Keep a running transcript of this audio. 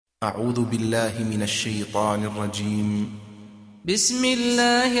أعوذ بالله من الشيطان الرجيم. بسم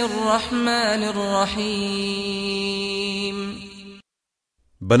الله الرحمن الرحيم.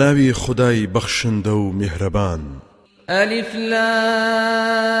 بناوي خداي بخشندو مهربان. ألف لام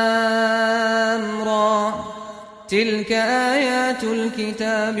را تلك آيات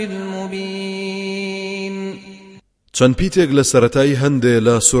الكتاب المبين. چەند پیتێک لە سەرەتای هەندێ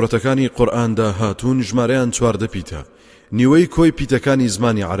لە سوورەتەکانی قورئاندا هاتوون ژمارەیان 14 پیتە. نیوەی کۆی پیتەکانی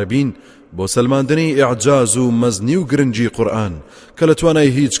زمانی عەرەبین بۆ سەلماندنی ئیعجاز و مەزنی و گرنگی قورئان کە لە توانای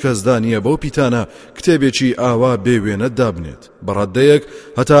هیچ کەسدا نییە بەو پیتانە کتێبێکی ئاوا بێوێنە دابنێت. بەڕادەیەک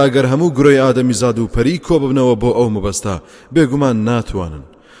هەتا ئەگەر هەموو گرۆی ئادەمیزاد و پەری کۆ ببنەوە بۆ ئەو مەبەستە بێگومان ناتوانن.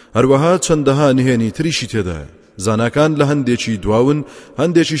 هەروەها چەندەها نهێنی تریشی تێدایە. زاناکان لە هەندێکی دواون،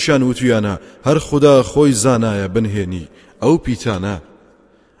 هەندێکیشیان وتویانە هەر خوددا خۆی زانایە بنهێنی ئەو پیتانە.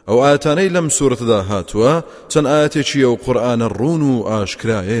 ئەو ئاەتانەی لەم سوورەتەدا هاتووە چەند ئاەتێکی ئەو قورئانە ڕوون و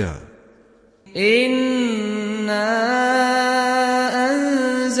ئاشکرایەیە. إنا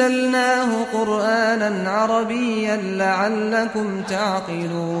أنزلناه قرآنا عربيا لعلكم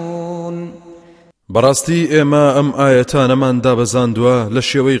تعقلون. بەڕاستی ئێمە ئەم ئاەتانەمان دابەزاندووە لە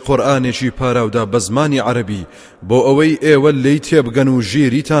شێوەی قورئانێکی پاراودا بە زمانی عەرەبی بۆ ئەوەی ئێوە لێی تێبگەن و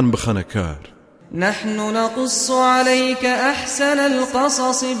ژیریتان بخەنە کار. نحن نقص عليك أحسن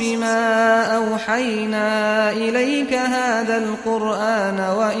القصص بما أوحينا إليك هذا القرآن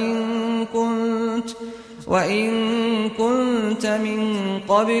وإن كنت من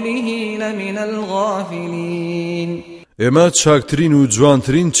قبله لمن الغافلين. ئێمە چاکترین و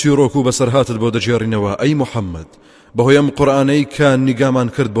جوانترین چیرۆک و بەسەرهاتت بۆ دەجێڕینەوە ئەی محەممەد بەهۆی ئەم قورئانەی کە نیگامان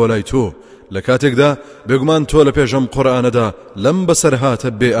کرد بۆ لای تۆ لە کاتێکدا بێگومان تۆ لە پێشەم قورئانەدا لەم بەسەرهاتە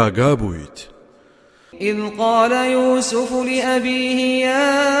بێ ئاگا بوویت. إذ قال يوسف لأبيه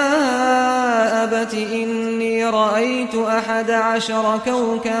يا أبت إني رأيت 11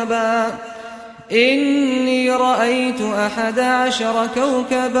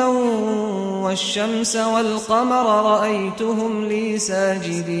 كوكبا والشمس والقمر رأيتهم لي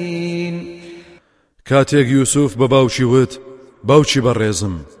ساجدين. کاتێک یوسف بە باوکی وت باوکی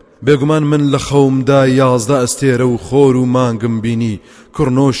بەڕێزم بێگومان من لە خەومدا 11 ئەستێرە و خۆر و مانگم بینی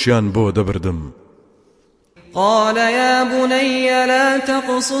کوڕنۆشیان بۆ دەبردم. قال يا بني لا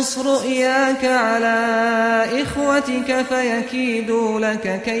تقصص رؤياك على إخوتك فيكيدوا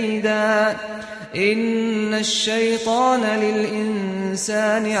لك كيدا إن الشيطان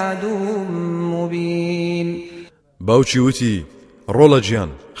للإنسان عدو مبين. باوکی وتی ڕۆڵە گیان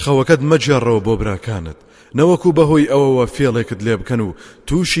خەوەکەت مەجێڕەوە بۆ براکانت نەوەکو بەهۆی ئەوەوە فێڵێکت لێ بکەن و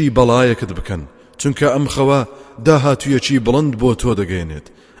تووشی بەڵایەکت بکەن چونکە ئەم خەوە داهاتوویەکی بڵند بۆ تۆ دەگەێنێت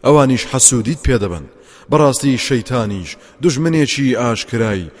ئەوانیش حەسوودیت پێدەبن. بەڕاستی شەیتانیش دوژمنێکی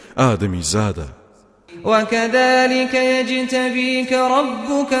ئاشکرای ئادەمی زادە. وكذلك يجتبيك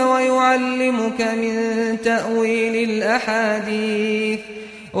ربك ويعلمك من تأويل الأحاديث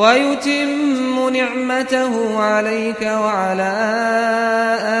ويتم نعمته عليك وعلى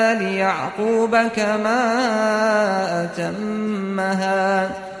آل يعقوب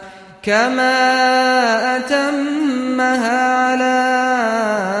كما أتمها على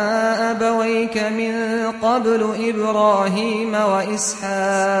أبويك من قبل إبراهيم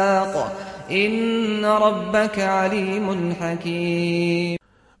وإسحاق إن ربك عليم حكيم.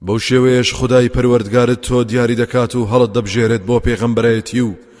 بەو شێوەیەش خودای پەروەردگارت تۆ دیاری دەکات و هەڵت دەبژێرێت بۆ پێغەمبەرایەتی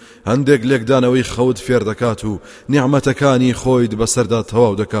و هەندێک لێکدانەوەی خەوت فێر دەکات و نیعمەتەکانی خۆیت بەسەردا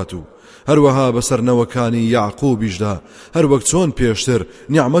تەواو دەکات و هەروەها بەسەرنەوەکانی یعقوبیشدا هەروەک چۆن پێشتر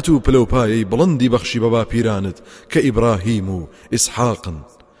نیعمەت و پلەپایەی بڵندی بەخشی بە باپیرانت کە ئیبراهیم و ئیسحاقن.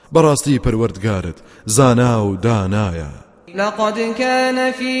 بەڕاستی پەروەردگارت زانا و دانایە. لقد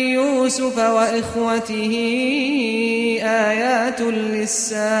كان في يوسف وإخوته آيات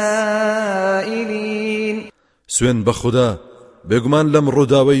للسائلين. سوێن بە خوددا بێگومان لەم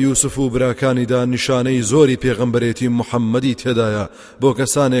ڕووداوەی یوسف و براکانیدا نیشانەی زۆری پێغەمبەرێتی محەممەدی تێدایە بۆ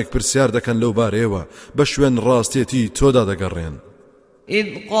کەسانێک پرسیار دەکەن لەو بارەیەوە بە شوێن ڕاستێتی تۆدا دەگەڕێن. إذ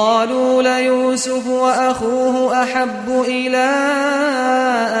قالوا ليوسف وأخوه أحب إلى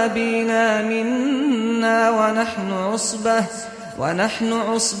أبينا منا ونحن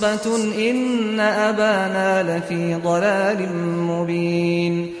عصبة إن أبانا لفي ضلال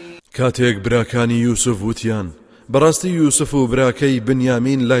مبين. کاتێک براکانی یوسف وتیان بەڕاستی یوسف و براکەی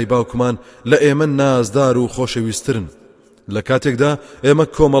بنیامین لای باوکمان لە ئێمە نازدار و خۆشەویسترن لە کاتێکدا ئێمە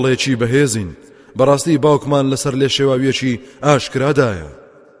کۆمەڵێکی بەهێزین بەڕاستی باوکمان لەسەر لێشێواویەکی ئاشکرادایە.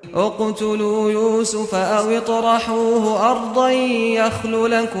 اقتلوا يوسف أو اطرحوه أرضا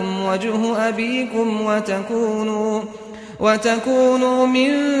يخل لكم وجه أبيكم وتكونوا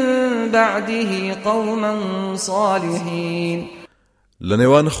من بعده قوما صالحين.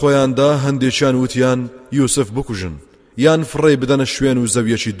 لنێوان خۆیاندا هەندێکیان وتیان یوسف بکوژن یان فڕێ بدەنە شوێن و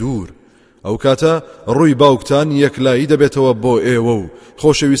زەویەکی دوور ئەو کاتە ڕووی باوکتان یەکلایی دەبێتەوە بۆ ئێوە و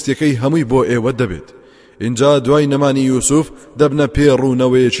خۆشەویستیەکەی هەمووی بۆ ئێوە دەبێت. اینجا دوای نەمانی یوسف دەبنە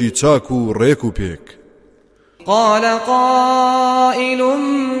پێڕوونەوەیەکی چاک و ڕێک و پێک. قال قائل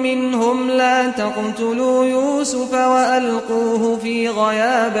منهم لا تقتلوا يوسف وألقوه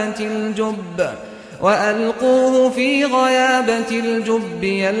في غيابة الجب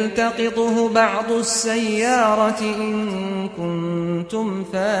يلتقطه بعض السيارة إن كنتم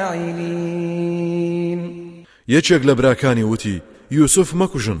فاعلين. یەکێک لە براکانی وتی یوسف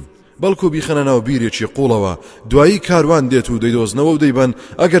مەکوژن بەڵکو بیخەنە ناو بیرێکی قوڵەوە دوایی کاروان دێت و دەیدۆزنەوە و دەیبەن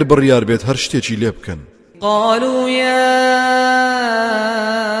ئەگەر بڕیار بێت هەر شتێکی لێ بکەن. قالوا يا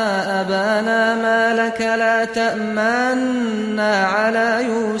أبانا ما لك لا تأمنا على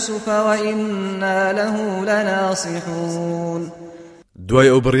يوسف وإنا له لناصحون. دوای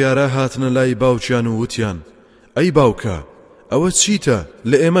ئەو بڕیارە هاتنە لای باوکیان و وتیان ئەی باوکە ئەوە چیتە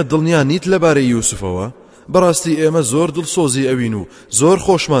لە ئێمە دڵنیا نیت لەبارەی یوسفەوە بەڕاستی ئێمە زۆر دڵسۆزی ئەوین و زۆر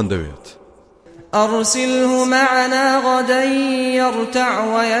خۆشمان دەوێت. أرسله معنا غدا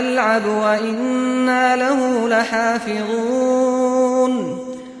يرتع ويلعب وإنا له لحافظون.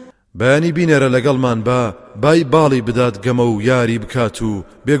 بەیانی بینێرە لەگەڵمان بە بای باڵی بدات گەمە و یاری بکات و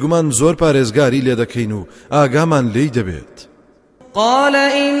بێگومان زۆر پارێزگاری لێ دەکەین و ئاگامان لێی دەبێت. قال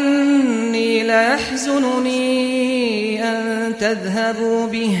إني ليحزنني أن تذهبوا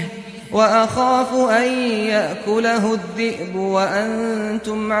به وأخاف أن يأكله الذئب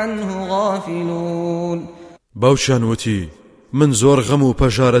وأنتم عنه غافلون. باوشان وتی من زۆر غەم و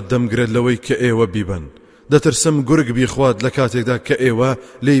پەژارت دەمگرێت لەوەی کە ئێوە بیبن دەترسم گورگ بیخوات لە کاتێکدا کە ئێوە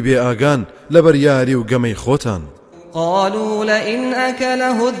لێی بێ ئاگان لەبەر یاری و گەمەی خۆتان. قالوا لئن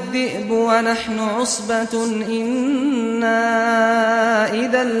أكله الذئب ونحن عصبة إنا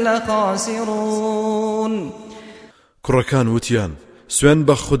إذا لخاسرون. کوڕەکان وتیان سوێن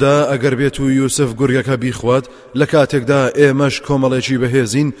بە خوددا ئەگەر بێت و یوسف گورگەکە بیخوات لە کاتێکدا ئێمەش کۆمەڵێکی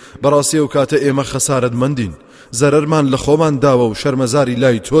بەهێزین بەڕاستی و کاتە ئێمە خەسارەتمەندین زەرەرمان لە خۆمان داوە و شەرمەزاری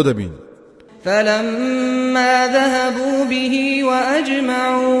لای تۆ دەبین. فلما ذهبوا به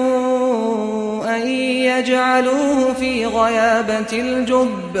وأجمعوا أن يجعلوه في غيابة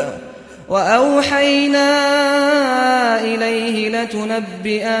الجب وأوحينا إليه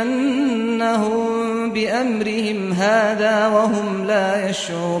لتنبئنهم بأمرهم هذا وهم لا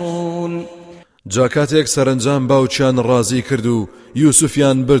يشعرون. جاکاتێک سەرنجام باوچیان ڕازی کرد و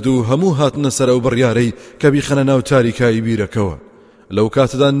یوسفیان برد و هەموو هاتنە سەر ئەو بڕیارەی کە بیخەنە ناو تاریکایی بیرەکەوە. لەو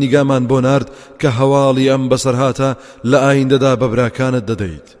کاتەدا نیگامان بۆ نارد کە هەواڵی ئەم بەسەر هاتە لە ئایندەدا بە براکانت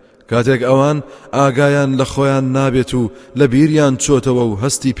دەدەیت. کاتێک ئەوان ئاگایان لە خۆیان نابێت و لە بیریان چۆتەوە و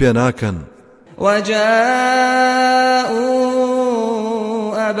هەستی پێ ناکەن. وجاءوا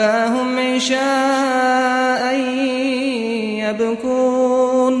أباهم عشاء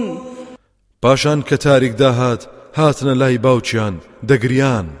يبكون. پاشان کە تاریک داهات هاتنە لای باوچیان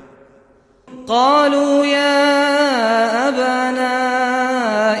دەگریان. قالوا يا أبانا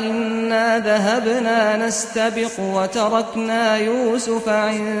إنا ذهبنا نستبق وتركنا يوسف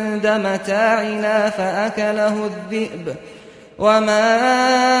عند متاعنا فأكله الذئب وما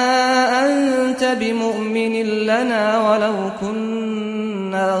أنت بمؤمن لنا ولو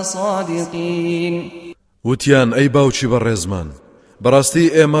كنا صادقين. وتیان ئەی باوچی بەڕێزمان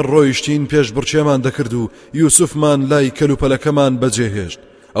بەڕاستی ئێمە ڕۆیشتین پێش بڕچێمان دەکرد و یوسفمان لای کەلوپەلەکەمان بەجێهێشت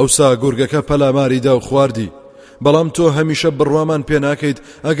ئەوسا گورگەکە پەلاماریدا و خواردی بەڵام تۆ هەمیشە بڕوامان پێ ناکەیت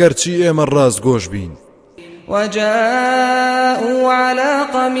ئەگەر چی ئێمە ڕاستگۆش بین. وجاءوا على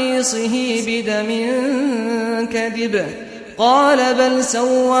قميصه بدم كذب قال بل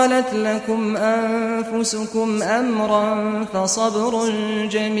سولت لكم أنفسكم أمرا فصبر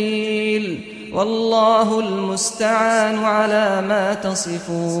جميل والله المستعان على ما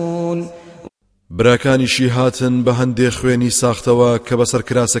تصفون. براکانیشی هاتن بە هەندێک خوێنی ساختەوە کە بەسەر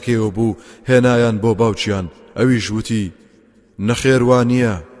کراسەکەیەوە بوو هێنایان بۆ باوچیان ئەویش وتی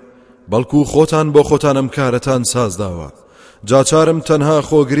نەخێوانییە بەڵکو خۆتان بۆ خۆتان ئەم کارەتان سازداوە جاچارم تەنها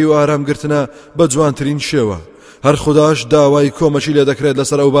خۆگری و ئارامگرتنە بە جوانترین شێوە هەر خوداش داوای کۆمەچی لێ دەکرێت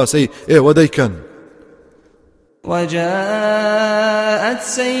لەسەر ئەو باسەی ئێوە دەیکەن. وجاءت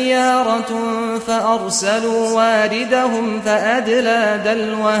سيارة فأرسلوا واردهم فأدلى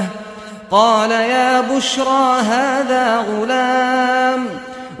دلوه قال يا بشرى هذا غلام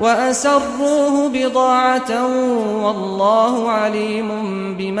وأسروه بضاعة والله عليم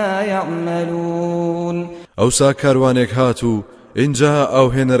بما يعملون. ئەوسا کاروانێک هات و اینجا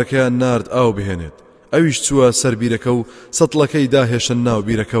ئەو هێنەرەکەیان نارد ئاو بهێنێت ئەویش چووە سەر بیرەکە و سەتڵەکەی داهێشن ناو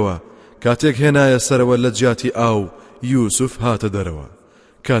بیرەکەوە کاتێک هێنایە سەرەوە لە جیاتی ئاو یوسف هاتە دەرەوە.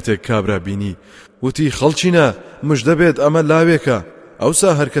 کاتێک کابرا بینی وتی خەڵچینە مژدە بێت ئەمە لاوێکە.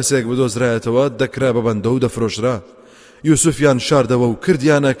 ئەوسا هەر کەسێک بدۆزرایەتەوە دەکرا بە بەندە و دەفرۆشرا. یوسفیان شاردەوە و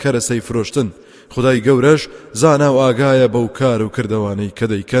کردیانە کەرەسەی فرۆشتن. خدای گەورەش زانا و ئاگایە بەو کار و کردەوانەی کە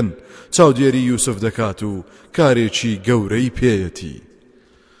دەیکەن. چاودێری یوسف دەکات و کارێکی گەورەی پێیەتی.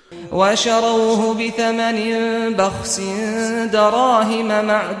 وشروه بثمن بخس دراهم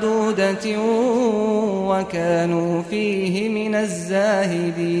معدودة وكانوا فيه من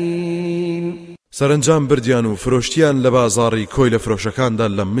الزاهدين. سەرنجام بردیان و فرۆشتیان لە بازاڕی کۆی لە فرۆشەکاندا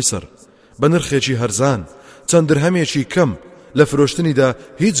لە میسر بە نرخێکی هەرزان چەند درهەمێکی کەم. لە فرۆشتنیدا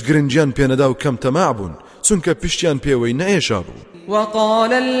هیچ گرنگیان پێنەدا و کەم تەماع بوون چونکە پشتیان پێوەی نەئێشا بوو.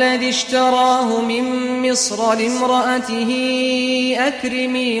 وقال الذي اشتراه من مصر لامرأته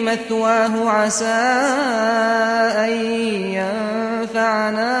أكرمي مثواه عسى أن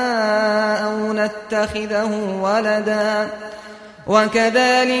ينفعنا أو نتخذه ولدا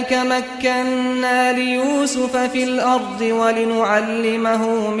وكذلك مكنا ليوسف في الأرض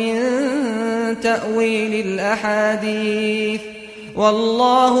ولنعلمه من تأويل الأحاديث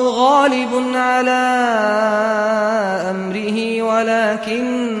والله غالب على أمره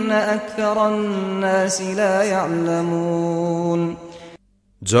ولكن أكثر الناس لا يعلمون.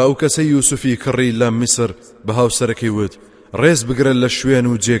 جاو کەسەی یوسفی کڕی لە میسر بە هاوسەرەکەی وت ڕێز بگرە لە شوێن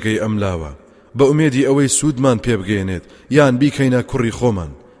و جێگەی ئەملاوە بە ئومێدی ئەوەی سوودمان پێبگەێنێت یان بیکەینە کوڕی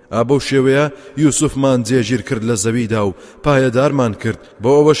خۆمان. ئابەو شێوەیە یوسفمان جێگیر کرد لە زەویدا و پایەدارمان کرد بۆ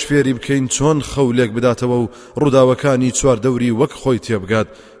ئەوەش فێری بکەین چۆن خەولێک بداتەوە و ڕووداوەکانی چواردەوری وەک خۆی تێبگات.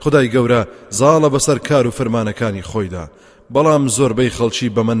 خدای گەورە زاڵە بەسەر کار و فەرمانەکانی خۆیدا بەڵام زۆربەی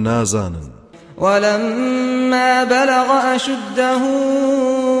خەڵکی بەمە نازانن. ولما بلغ أشده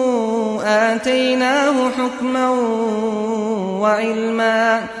آتيناه حكما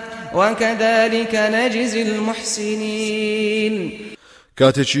وعلما وكذلك نجزي المحسنين.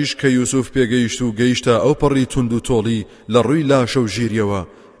 کاتێکیش کە یوسف پێگەیشت و گەیشتە ئەو پەڕی تونند و تۆڵی لە ڕووی لاشە و ژیریەوە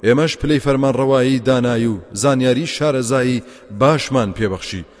ئێمەش پلەی فەرمانڕەوایی دانایی و زانیاری شارەزایی باشمان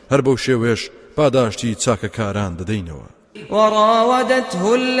پێبەخشی. هەر بەو شێوێش پاداشتی چاکەکاران دەدەینەوە. وراودته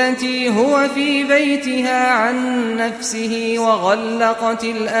التي هو في بيتها عن نفسه وغلقت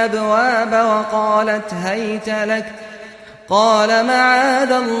الأبواب وقالت هيت لك قال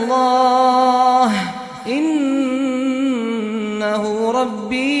معاذ الله إنه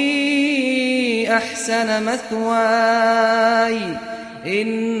ربي أحسن مثواي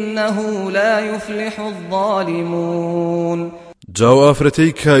إنه لا يفلح الظالمون. جاو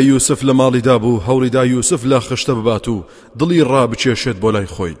ئافرەتەی کە یوسف لە ماڵیدا بوو هەوڵیدا یوسف لە خشتە ببات و دڵی ڕابچێشێت بۆ لای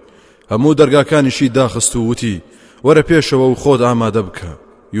خۆی. هەموو دەرگاکانیشی داخست و وتی وەرە پێشەوە و خۆت ئامادە بکە.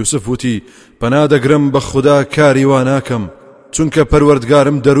 یوسف وتی پەنا دەگرم بە خوددا کاری وا ناکەم چونکە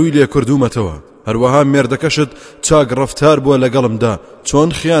پەروەردگارم دەروی لێ کردوومەتەوە. هەروەها مێردەکەشت چاک ڕەفتار بووە لەگەڵمدا چۆن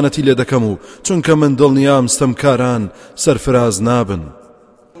خیانەتی لێ دەکەم و چونکە من دڵنیام ستەمکاران سەرفراز نابن.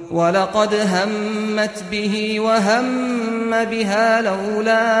 ولقد همت به وهم بها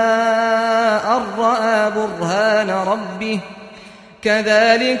لولا أن رأى برهان ربه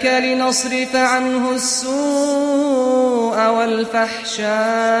كذلك لنصرف عنه السوء والفحشاء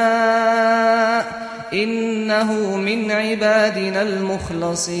إنه من عبادنا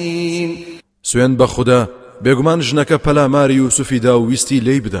المخلصين. سوێن بە خوددا بێگومان ژنەکە پەلاماری یوسفیدا و ویستی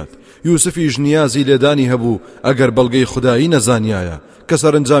لێی بدات. یوسفیش نیازی لێدانی هەبوو ئەگەر بەڵگەی خودایی نەزانیایە کە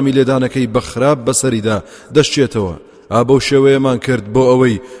سەرنجامی لێدانەکەی بەخراپ بەسەریدا دەشتێتەوە. ئابەو شێوەیەمان کرد بۆ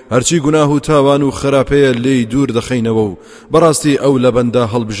ئەوەی هەرچی گوناه و تاوان و خراپەیە لێی دوور دەخەینەوە و بەڕاستی ئەو لە بەندە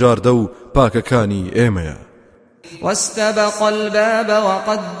هەڵبژاردە و پاکەکانی ئێمەیە. واستبق الباب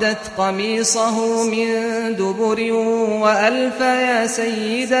وقدت قميصه من دبر وألف يا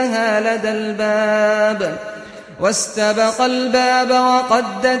سيدها لدى الباب واستبق الباب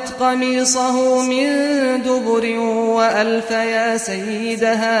وقدت قميصه من دبر وألف يا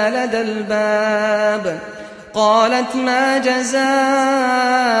سيدها لدى الباب قالت ما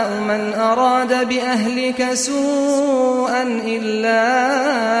جزاء من أراد بأهلك سوءا إلا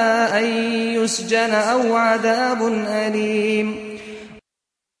أن يسجن أو عذاب أليم.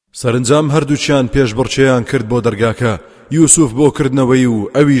 سەرنجام هەردووچیان پێشبڕچێیان کرد بۆ دەرگاکە یوسف بۆ کردنەوەی و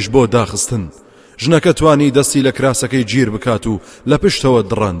ئەویش بۆ داخستن. ژنەکە توانی دەستی لە کراسەکەی گیر بکات و لە پشتەوە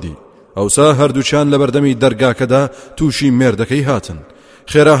دڕاندی. ئەوسا هەردووچیان لە بەردەمی دەرگاکەدا تووشی مێردەکەی هاتن.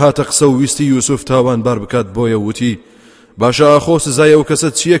 خێرا هاتە قسە و ویستی یوسف تاوان بار بکات بۆیە وتی باشە ئاخۆ سزای ئەو کەسە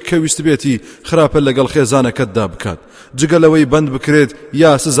چییە کە ویست بێتی خراپە لەگەڵ خێزانەکەتدا بکات جگەلەوەی بند بکرێت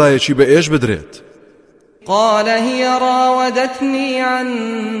یا سزایەکی بە ئێش بدرێت. قال هي راودتني عن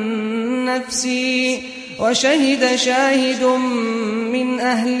نفسي وشهد شاهد من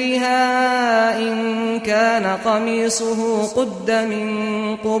أهلها إن كان قميصه قد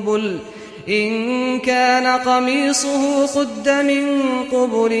من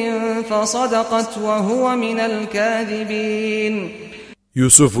قبل فصدقت وهو من الكاذبين.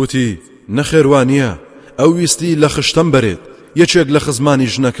 يوسف وتی نەخێوانیە ئەو ویستی لە خشتم بەرێت یەکێک لە خزمانی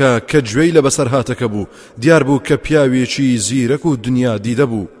ژنەکە کە گوێی لە بەسەر هاتەکە بوو دیار بوو کە پیاوێکی زیرەک و دنیا دیدە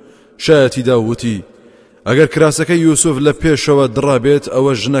بوو. شایەتی داوتی ئەگەر کراسەکە یوسف لە پێشەوە دڕابێت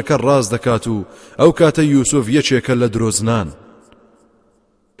ئەوە ژنەکە ڕاز دەکات و ئەو کاتە یوسف یەکێکە لە درۆزنان.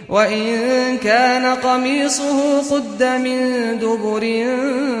 وإن كان قميصه قد من دبر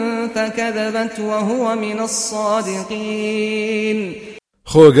فكذبت وهو من الصادقين.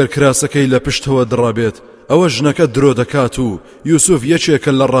 خۆ ئەگەر کراسەکەی لە پشتەوە دڕابێت ئەوە ژنەکە درۆ دەکات و یوسف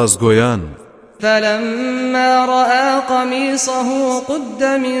یەکێکە لە ڕازگۆیان. فلما رأى قميصه قد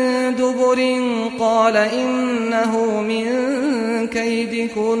من دبر قال إنه من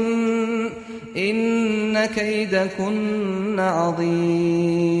كيدكن إن كيدكن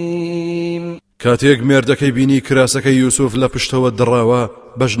عظيم. کاتێک مێردەکەی بینی کراسەکەی یوسف لە پشتەوە دڕاوە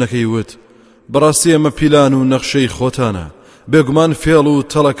بە ژنەکەی وت بەڕاستی ئەمە پیلان و نەخشەی خۆتانە بێگومان فێڵ و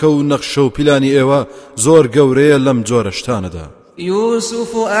تەڵەکە و نەخشە و پیلانی ئێوە زۆر گەورەیە لەم جۆرە شتانەدا.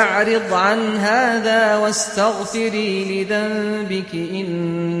 يوسف أعرض عن هذا واستغفري لذنبك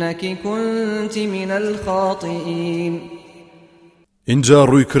إنك كنت من الخاطئين. اینجا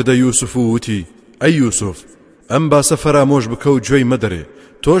ڕووی کردە یوسف و وتی ئەی یوسف ئەم باسە فەرامۆش بکە و گوێی مەدەرێ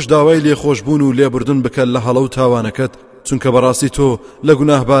تۆش داوای لێخۆشبوون و لێبوردن بکە لە هەڵە و تاوانەکەت چونکە بەڕاستی تۆ لە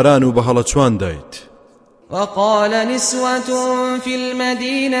گوناهباران و بە هەڵە چوان دایت. وقال نسوة في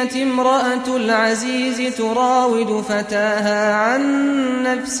المدينة امرأة العزيز تراود فتاها عن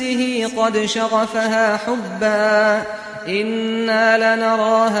نفسه قد شغفها حبا إنا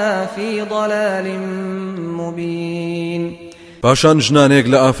لنراها في ضلال مبين. پاشان ژنانێک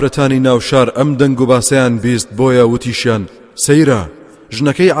لە ئافرەتانی ناوشار ئەم دەنگ و باسەیان بیست بۆیە وتیشیان سەیرە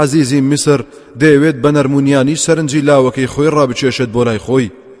ژنەکەی عەزیزی میسر دەیەوێت بە نەرمونیانی سەرنجی لاوەکەی خۆی ڕابچێشێت بۆ لای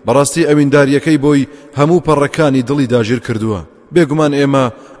خۆی بەڕاستی ئەوینداریەکەی بۆی هەموو پەڕەکانی دڵی داگیر کردووە بێگومان ئێمە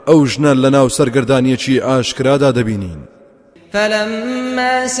ئەو ژنە لەناو سەرگەردانیەکی ئاشکرادا دەبینین.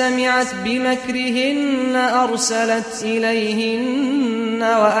 فلما سمعت بمكرهن أرسلت إليهن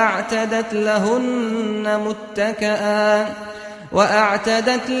وأعتدت لهن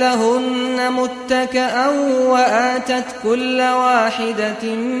متكئا وآتت كل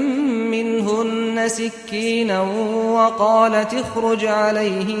واحدة منهن سكينا وقالت اخرج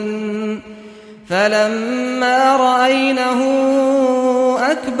عليهن فلما رأينه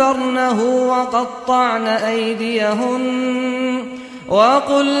أكبرنه وقطعن أيديهن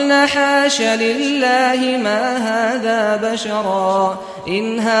وقلن حاش لله ما هذا بشرا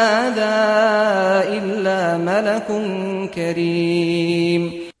إن هذا إلا ملك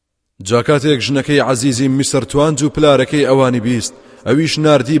كريم. جاکاتێک ژنەکەی عەزیزی میسر توانج و پلارەکەی ئەوانی بیست ئەویش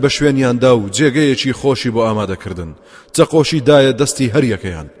ناردی بە شوێنیاندا و جێگەیەکی خۆشی بۆ ئامادەکردن چەقۆشی دایە دەستی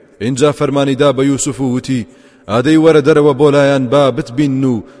هەریەکەیان. اینجا فەرمانیدا بە یوسف و وتی ئادەی وەرە دەرەوە بۆ لایەن با بتبین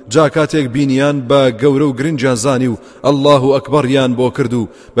و جاکاتێک بینیان بە گەورە و گرنجیان زانی و ئەڵڵاه و ئەکبەریان بۆ کرد و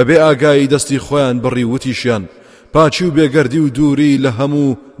بەبێ ئاگایی دەستی خۆیان بڕی وتیشیان پاچی و بێگەردی و دووری لە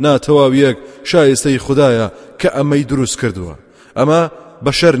هەموو ناتەواویەک شایستەی خوددایە کە ئەمەی دروست کردووە. ئەمە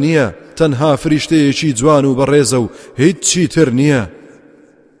بەشەر نییە تەنها فریشتەیەکی جوان و بەڕێزە و هیچ چی تر نییە.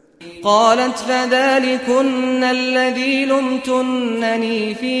 قالت فذلكن الذي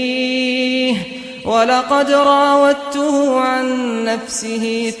لمتنني فيه ولقد راودته عن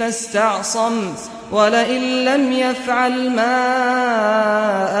نفسه فاستعصم ولئن لم يفعل ما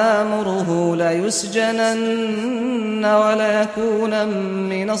آمره ليسجنن وليكون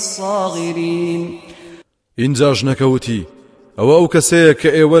من الصاغرين. اینجا ژنەکەوتی ئەوە ئەو کەسەیە کە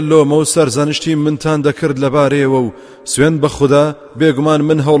ئێوە لۆمە و سەرزانشتی منتان دەکرد لەبارەیەوە و سوێن بە خوددا بێگومان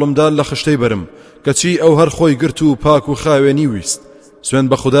من هەوڵمدان لە خشتەی برم کەچی ئەو هەر خۆی گرت و پاک و خاوێنی ویست. سوێن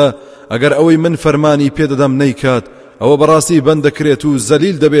بە خوددا ئەگەر ئەوەی من فەرمانی پێدەدەم نەیکات ئەوە بەڕاستی بەند دەکرێت و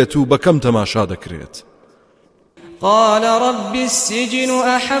زەلیل دەبێت و بەکەم تەماشا دەکرێت. قال رب السجن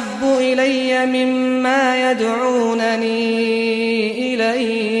أحب إلي مما يدعونني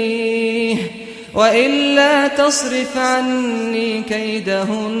إليه وإلا تصرف عني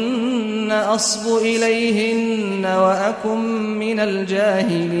كيدهن أصب إليهن وأكن من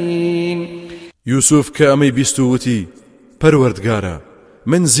الجاهلين. يوسف كأمي بيستوتي پەروەردگارە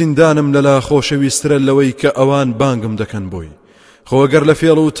من زیندانم لەلا خۆشەویسترە لەوەی کە ئەوان بانگم دەکەن بۆی خۆگەر لە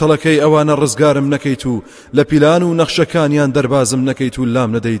فێڵ و تەڵەکەی ئەوانە ڕزگارم نەکەیت و لە پیلان و نەخشەکانیان دەربازم نەکەیت و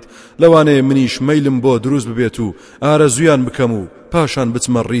لام نەدەیت لەوانەیە منیش مەیلم بۆ دروست ببێت و ئارەزویان بکەم و پاشان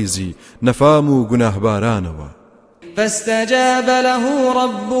بچمە ڕیزی نەفام و گوناهبارانەوە. فاستجاب له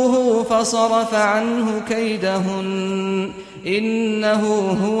ربه فصرف عنه كيدهن إنه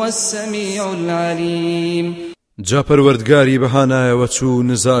هو السميع العليم. جا پەروەردگاری بەهانایەوە چوو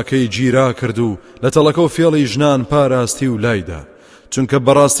نزاکەی گیرا کرد و لە تەڵەکە و فێڵی ژنان پاراستی و لایدا، چونکە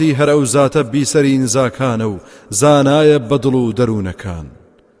بەڕاستی هەر ئەو زاتە بیسەری نزاکانە و زانایە بەدڵ و دەروونەکان.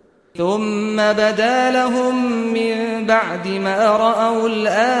 ثم بدا لهم من بعد ما رأوا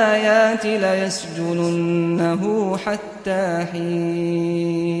الآيات ليسجننه حتى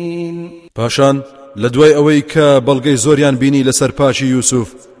حين. پاشان لدوای ئەوەی کە بەڵگەی زۆریان بینی لەسەر پاچی یوسف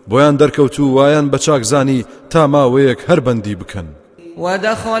بۆیان دەرکەوت و وایان بە چاکزانی تا ماوەیەک هەر بەندی بکەن.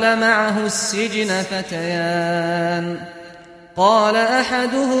 ودخل معه السجن فتيان قال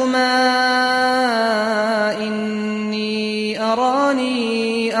أحدهما إني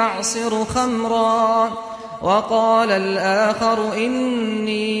أراني أعصر خمرا وقال الآخر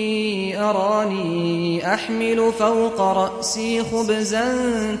إني أراني أحمل فوق رأسي خبزا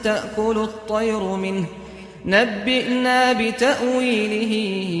تأكل الطير منه نبئنا بتأويله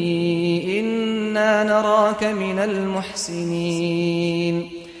إنا نراك من المحسنين.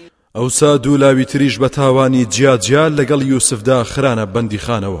 ئەو سادوو لاوی تریش بە تاوانی جیاجیال لەگەڵ یوسفدا خرانە بەندی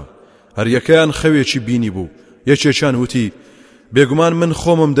خانەوە. هەر یەکەیان خەوێکی بینی بوو. یەکێکیان وتی بێگومان من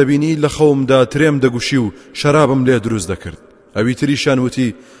خۆمم دەبینی لە خەومدا ترێم دەگوشی و شەرابم لێ دروست دەکرد. ئەوی تریشان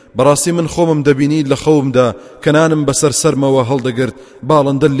وتی بەڕاستی من خۆمم دەبینی لە خەومدا کەنانم بەسەر سەرمەوە هەڵدەگرت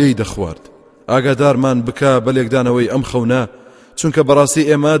باڵندە لێی دەخوارد. ئاگادارمان بکە بە لێکدانەوەی ئەم خەونە، چونکە بەڕاستی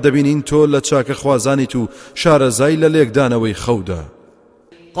ئێمە دەبینین تۆ لە چاکە خوازانیت و شارەزای لە لێکدانەوەی خەودا.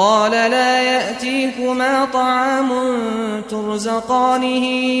 قال لا يأتيكما طعام ترزقانه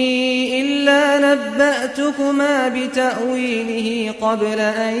إلا نبأتكما بتأويله قبل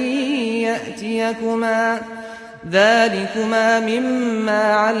أن يأتيكما ذلكما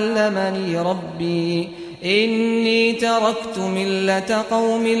مما علمني ربي إني تركت ملة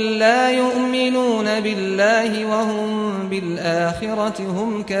قوم لا يؤمنون بالله وهم بالآخرة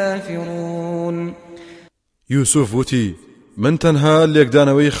هم كافرون. يوسف وتي من تەنها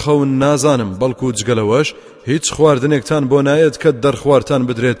لێکدانەوەی خەون نازانم، بەڵکو جگەلەوەش هیچ خواردنێکتان بۆ نایەت کە دەرخواردتان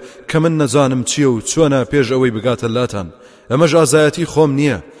بدرێت کە من نەزانم چییە و چۆنە پێش ئەوەی بگاتە لاتان. ئەمەش ئازایەتی خۆم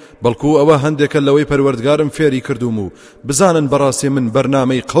نییە، بەڵکو ئەوە هەندێکە لەوەی پەروەردگارم فێری کردوم و بزانن بەڕاستی من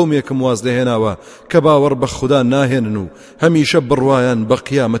بەرنامەی قەومێکم واز دەهێناوە کە باوەڕ بە خوددا ناهێنن و هەمیشە بڕوایان بە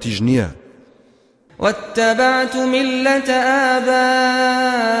قیامەتیش نییە. واتبعت ملة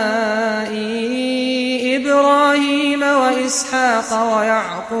آبائي إبراهيم وإسحاق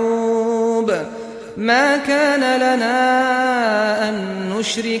ويعقوب ما كان لنا أن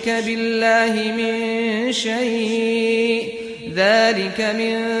نشرك بالله من شيء ذلك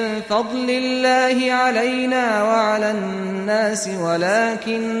من فضل الله علينا وعلى الناس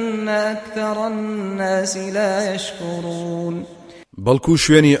ولكن أكثر الناس لا يشكرون. بەڵکو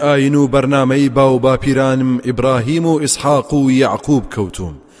شوێنی ئاین و بەرنامەی باو باپیرانم ئیبراهیم و ئیسحاق و یعقوب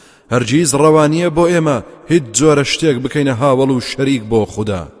کەوتوم. هەرگیز ڕەوانیە بۆ ئێمە هیچ جۆرە شتێک بکەینە هاوڵ و شەریک بۆ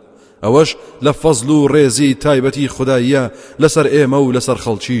خوددا. ئەوەش لە فەزڵ و ڕێزی تایبەتی خودداییە لەسەر ئێمە و لەسەر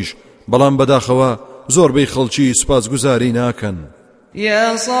خەڵکیش، بەڵام بەداخەوە زۆربەی خەڵکی سوپاسگوزاری ناکەن.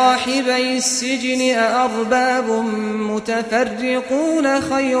 يا صاحبي السجن أأرباب متفرقون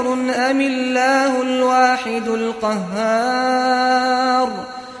خير أم الله الواحد القهار.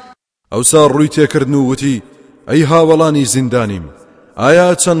 ئەوسا ڕووی تێکردن و وتی ئەی هاوڵانی زیندانیم،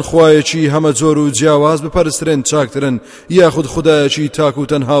 ئایا چەند خوایەکی هەمە جۆر و جیاواز بپەرسترێن چاکترن یاخود خودایەکی تاک و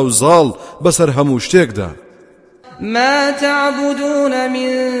تەنها و زاڵ بەسەر هەموو شتێکدا؟ ما تعبدون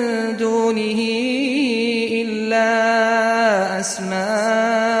من دونه إلا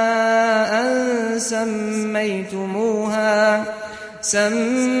أسماء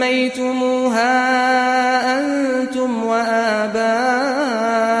سميتموها أنتم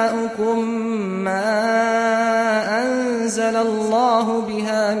وآباؤكم ما أنزل الله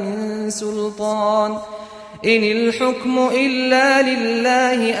بها من سلطان إن الحكم إلا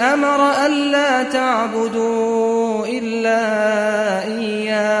لله أمر ألا تعبدوا إلا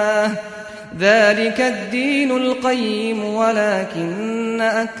إياه ذلك الدين القيم ولكن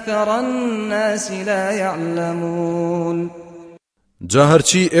أكثر الناس لا يعلمون.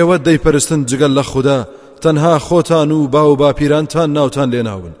 جاهرچی ئێوە دەیپەرستن جگەل لە خوددا تەنها خۆتان و باو باپیرانتان ناوتان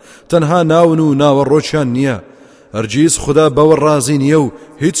لێناون، تەنها ناون و ناوەڕۆکیان نییە. هەرگیز خوددا بەوە ڕازی نییە و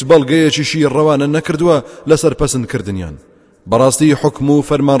هیچ بەڵگەیەکیشی ڕەوانە نەکردووە لەسەر پەسەندکردنیان. بەڕاستی حکم و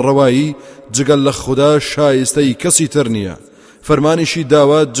فەرمانڕەوایی جگەل لە خوددا شایستەی کەسی تر نییە، فەرمانیشی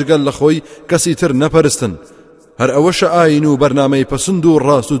داوە جگەل لە خۆی کەسی تر نەپەرستن. هەر ئەوەشە ئاین و بەرنامەی پەسند و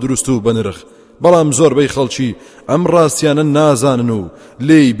ڕاست و دروست و بەنرخ، بەڵام زۆربەی خەڵکی ئەم ڕاستیانە نازانن و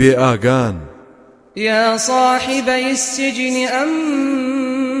لێی بێ ئاگان. يا صاحبي السجن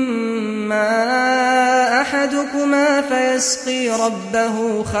أما أحدكما فيسقي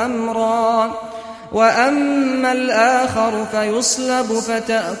ربه خمرا وأما الآخر فيصلب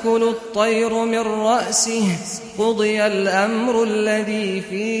فتأكل الطير من رأسه قضي الأمر الذي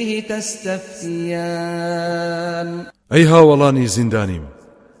فيه تستفتيان. ئەی هاوڵانی زیندانیم،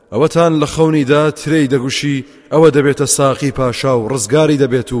 ئەوەتان لە خەونیدا ترەی دەگوشی ئەوە دەبێتە ساقی پاشا و ڕزگاری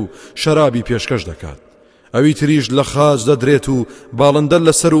دەبێت و شەرابی پێشکەش دەکات، ئەوی تریش لە خاج دەدرێت و باڵندە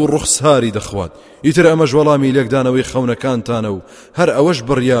لەسەر و ڕوخساری دەخوات. ئیتر ئەمەش وەڵامی لێکدانەوەی خەونەکانتانە و هەر ئەوەش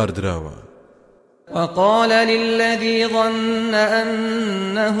بڕیار دراوە. وقال للذي ظن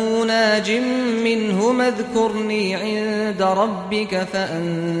أنه ناج منهما اذكرني عند ربك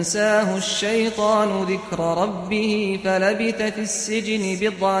فأنساه الشيطان ذكر ربه فلبث في السجن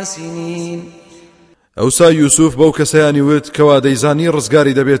بضع سنين. ئەوسا یوسف بەو کەسەیانی وت کەوا دەیزانی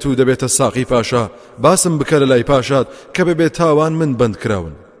ڕزگاری دەبێت و دەبێتە ساقی پاشا باسم بکە لە لای پاشات کە ببێت تاوان من بند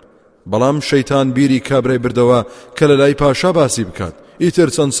کراون. بەڵام شەیتان بیری کابرای بردەوە کە لە لای پاشا باسی بکات. ئیتر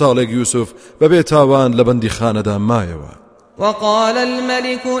چەند ساڵێک یوسف بەبێ تاوان لە بەندی خانەدا مایەوە. وقال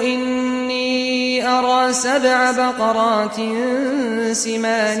الملك إني أرى 7 بقرات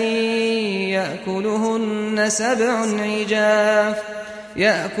سمان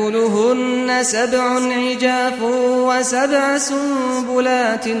يأكلهن 7 عجاف و7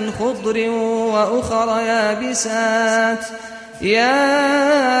 سنبلات خضر وأخر يابسات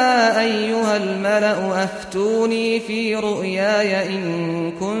يا أيها الملأ أفتوني في رؤياي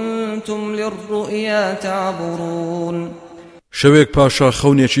إن كنتم للرؤيا تعبرون. شەوێک پاشا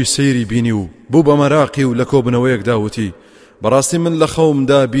خەونێکی سەیری بینی و بوو بە مەراقی و لە کۆبنەوەیەک داوتی بەڕاستی من لە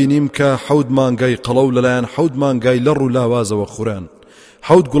خەومدا بینیم کە 7 مانگای قەڵە و لەلایەن 7 مانگای لەڕ و لاوازەوە خوران،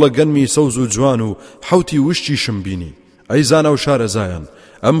 7 گوڵە گەنمی سەوز و جوان و 7 وشتیشم بینی. ئەی زانە و شارەزایان،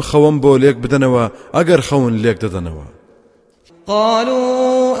 ئەم خەوەم بۆ لێک بدەنەوە ئەگەر خەون لێک دەدەنەوە.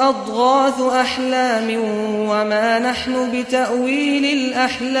 قالوا أضغاث أحلام وما نحن بتأويل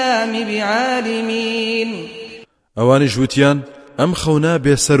الأحلام بعالمين. ئەوانیش وتیان ئەم خەونە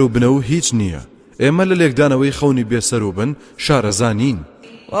بێسەر و بنە و هیچ نییە، ئێمە لە لێکدانەوەی خەونی بێسەر و بن شارەزانین.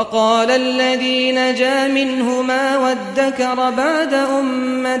 وقال الذي نجا منهما وادكر بعد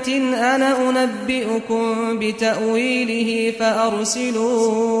أمة أنا أنبئكم بتأويله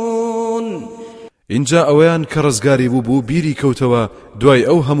فأرسلون. اینجا ئەوەیان کە ڕزگاری بوو بیری کەوتەوە دوای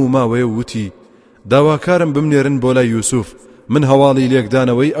ئەو هەموو ماوەیە وتی داواکارم بمنێرن بۆ لای یوسف، من هەواڵی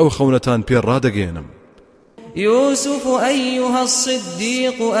لێکدانەوەی ئەو خەونەتان پێ ڕادەگەێنم. يوسف أيها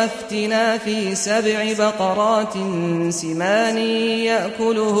الصديق أفتنا في 7 بقرات سمان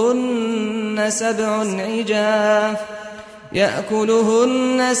يأكلهن 7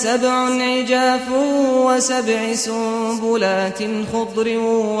 عجاف و7 سنبلات خضر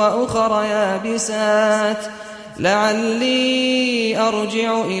وأخر يابسات لعلي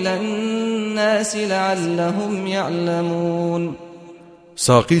أرجع إلى الناس لعلهم يعلمون.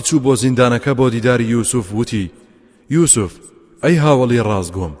 ساقی چوو بۆ زیندانەکە بۆ دیداری یوسف وتی یوسف ئەی هاوڵی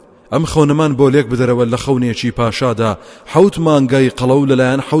ڕازگۆم، ئەم خەونەمان بۆ لێک بدەرەوە لە خەونێکی پاشادا 7 مانگای قەڵە و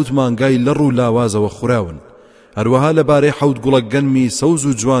لەلایەن 7 مانگای لەڕ و لاوازەوە خوراون، هەروەها لەبارەی 7 گوڵە گەنمی سەوز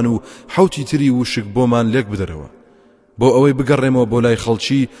و جوان و 7 تری وشک بۆمان لێک بدەرەوە بۆ ئەوەی بگەڕێمەوە بۆ لای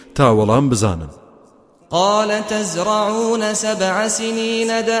خەڵکی تا وەڵام بزانن. قال تزرعون 7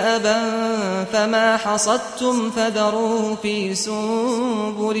 سنين دأبا فما حصدتم فذروه في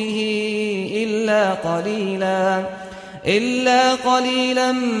سنبله إلا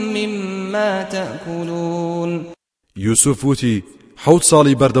قليلا مما تأكلون. یوسف وتی 7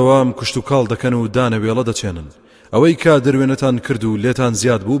 ساڵی بەردەوام کشت و کاڵ دەکەن و دانەوێڵە دەچێنن، ئەوەی کا دەروێنەتان کرد و لێتان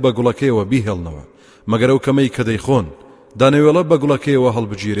زیاد بوو بە گوڵەکەیەوە بیهێڵنەوە، مەگەر ئەو کەمەی کە دەیخۆن. دانەوێڵە بە گوڵەکەیەوە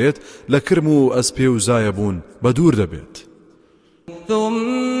هەڵبگیرێت لە کرم و ئەسپێ و زایە بوون بە دوور دەبێت.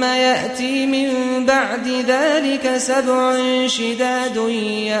 ثم يأتي من بعد ذلك 7 شداد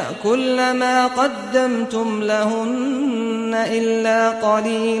يأكل ما قدمتم لهن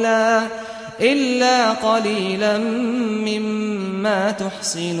إلا قليلا مما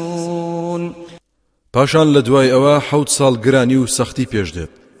تحصنون. پاشان لە دوای ئەوە 7 ساڵ گرانی و سەختی پێش دێت،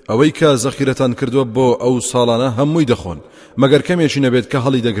 ئەوەی کە زەخیرەتان کردووە بۆ ئەو ساڵانە هەمووی دەخۆن مەگەر کەمێکی نەبێت کە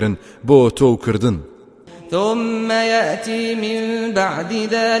هەڵی دەگرن بۆ تۆ کردن. ثم يأتي من بعد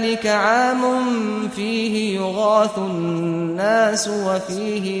ذلك عام فيه يغاث الناس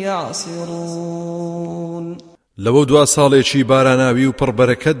وفيه يعصرون. لەوە 2 ساڵێکی باراناوی و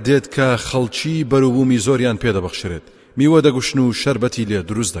پڕبەرەکەت دێت کە خەڵکی بەروبوومی زۆریان پێدەبەخشرێت، میوە دەگوشن و شەربەتی لێ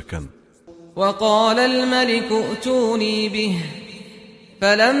دروست دەکەن. وقال الملك ائتوني به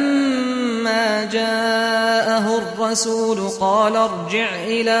فلما جاءه الرسول قال ارجع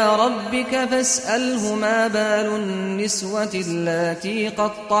إلى ربك فاسأله ما بال النسوة اللاتي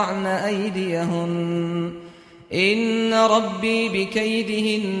قطعن أيديهن إن ربي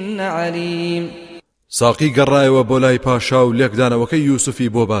بكيدهن عليم. ساقی گەڕایەوە بۆ لای پاشا و لێکدانەوەکەی یوسفی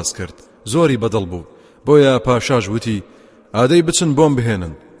بۆ باس کرد. زۆری بەدڵ بوو، بۆیە پاشاش وتی ئادەی بچن بۆم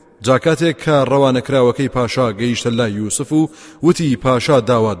بهێنن. جاکاتێک کە ڕەوانەکراوەکەی پاشا گەیشتە لای یوسف و وتی پاشا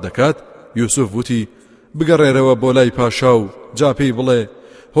داوات دەکات، یوسف وتی بگەڕێرەوە بۆ لای پاشا و جا پێی بڵێ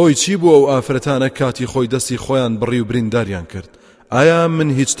هۆی چی بوو ئەو ئافرەتانە کاتی خۆی دەستی خۆیان بڕی و برینداریان کرد؟ ئایا من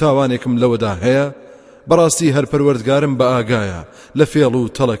هیچ تاوانێکم لەوەدا هەیە؟ بەڕاستی هەر پەروەردگارم بە ئاگایە لە فێڵ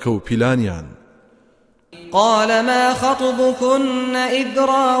و تەڵەکە و پیلانیان. قال ما خطبكن إذ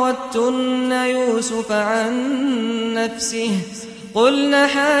راوتن يوسف عن نفسه قلنا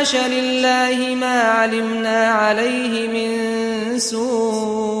حاش لله ما علمنا عليه من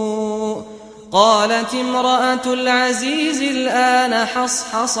سوء قالت امرأة العزيز الآن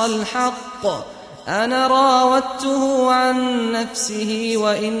حصحص الحق أنا راودته عن نفسه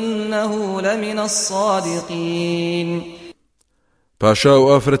وإنه لمن الصادقين. پاشا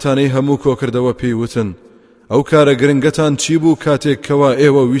و ئافرەتانەی هەموو کۆکردەوە پێی وتن ئەو کارە گرنگەتان چی بوو کاتێک کەوا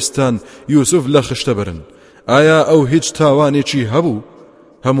ئێوە ویستان یوسف لە خشتە برن؟ ئایا ئەو هیچ تاوانێکی هەبوو؟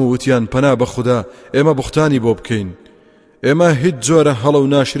 هەموو وتیان پەنا بە خوددا ئێمە بوختانی بۆ بکەین. ئێمە هیچ جۆرە هەڵە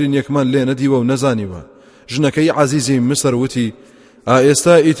و ناشرینێکمان لێ نەدیوە و نەزانیوە. ژنەکەی عەزیزی مسر وتی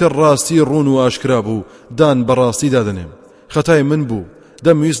ئێستا ئیتر ڕاستی ڕوون و ئاشکرا بوو، دان بەڕاستی دادنێم. خەتای من بوو،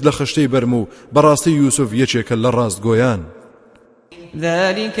 دەمویست لە خشتەی بەرم و بەڕاستی یوسف یەکێکە لە ڕاستگۆیان.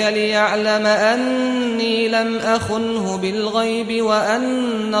 ذلك ليعلم أني لم أخنه بالغيب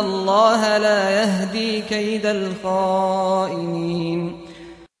وأن الله لا يهدي كيد الخائنين.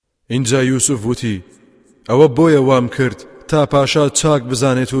 اینجا یوسف وتی ئەوە بۆیە وام کرد تا پاشا چاک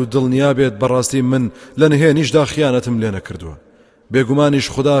بزانێت و دڵنیا بێت بەڕاستی من لە نهێنیشدا خیانەتم لێ نەکردووە. بێگومانیش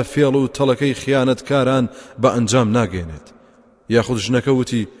خدا فێڵ و تەڵەکەی خیانەتکاران بە ئەنجام ناگەێنێت. یاخود ژنەکە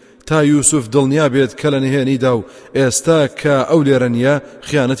وتی تا یوسف دڵنیا بێت کە لە نهێنیدا و ئێستا کە ئەو لێرە نییە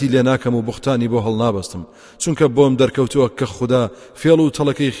خیانەتی لێ ناکەم و بوختانی بۆ هەڵنابەستم، چونکە بۆم دەرکەوتووە کە خدا فێڵ و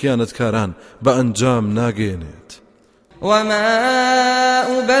تەڵەکەی خیانەتکاران بە ئەنجام ناگەێنێت. وما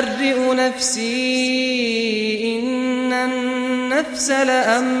أبرئ نفسي إن النفس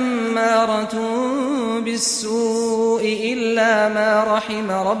لأمارة بالسوء إلا ما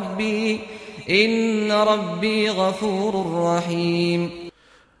رحم ربي إن ربي غفور رحيم.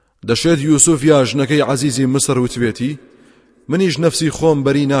 دەشێت یوسف یا ژنەکەی عەزیزی مسر وتبێتی منیش نفسی خۆم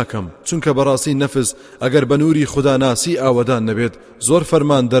بەری ناکەم، چونکە بەڕاستی نەفس ئەگەر بە نووری خدا ناسی ئاوەدان نەبێت زۆر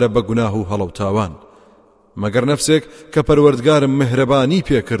فەرمان دەرە بە گوناه و هەڵە و تاوان، مەگەر نەفسێک کە پەروەردگارم میهرەبانی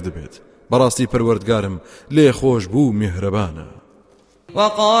پێکرد بێت. بەڕاستی پەروەردگارم لێ خۆش بوو میهرەبانە.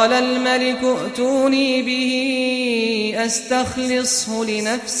 وقال الملك ائتوني به أستخلصه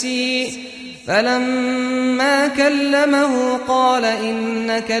لنفسي فلما كلمه قال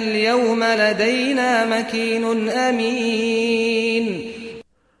إنك اليوم لدينا مكين أمين.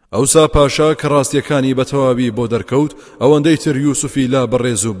 ئەوسا پاشا کە ڕاستیەکانی بەتەواوی بۆ دەرکەوت ئەوەندەی تر یوسفی لا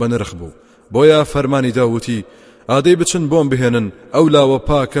بەڕێز و بەنرخ بوو، بۆیە فەرمانی داوتی ئادەی بچن بۆم بهێنن ئەو لاوە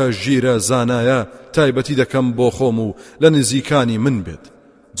پاکە ژیرە زانایە تایبەتی دەکەم بۆ خۆم و لە نزیکانی من بێت.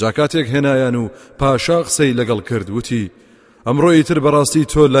 جاکاتێک هێنایان و پاشا قسەی لەگەڵ کرد وتی ئەمڕۆی تر بەڕاستی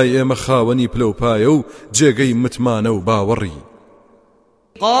تۆ لای ئێمە خاوەنی پلەپایە و جێگەی متمانە و باوەڕی.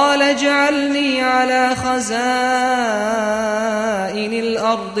 قال اجعلني على خزائن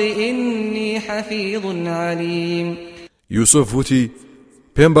الأرض إني حفيظ عليم. یوسف وتی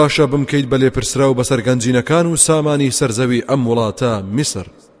پێم باشە بمکەیت بە لێپرسرا و بەسەر گەنجینەکان و سامانی سەرزەوی ئەم وڵاتە میسر.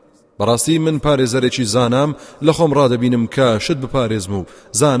 بەڕاستی من پارێزەرێکی زانام لە خۆم ڕادەبینم کە شت بپارێزم و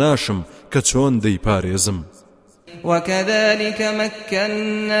زاناشم کە چۆن دەیپارێزم. وكذلك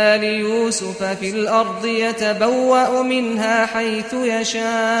مكنا ليوسف في الأرض يتبوأ منها حيث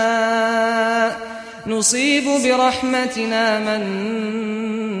يشاء نصيب برحمتنا من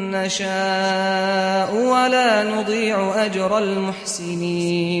نشاء ولا نضيع أجر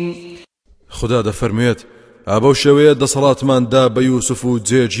المحسنين. خدا دەفەرمێت ئابەو شێوەیە دەسەڵاتماندا بە یوسف و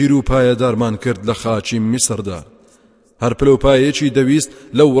جێگیر و پایەدارمان کرد لە خاچی میسردا. هەر پلەپایەکی دەویست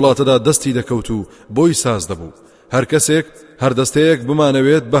لەو وڵاتەدا دەستی دەکەوت و بۆی ساز دەبوو. هەر کەسێک هەر دەستەیەک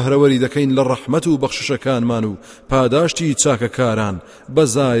بمانەوێت بەهرەوەری دەکەین لە ڕەحمەت و بەخششەکانمان و پاداشتی چاکەکاران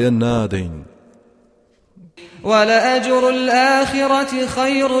بەزایە نادەین. ولأجر الآخرة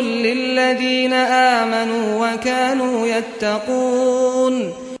خير للذين آمنوا وكانوا يتقون.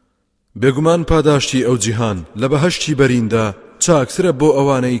 بێگومان پاداشتی ئەو جیهان لە بەهەشتی بەریندا چاکترە بۆ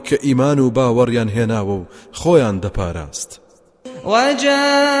ئەوانەی کە ئیمان و باوەڕیان هێناوە و خۆیان دەپاراست.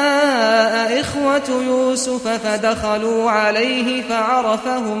 وجاء إخوة يوسف فدخلوا عليه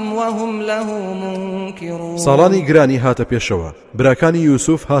فعرفهم وهم له منكرون. ساڵانی گرانی هاتە پێشەوە، براکانی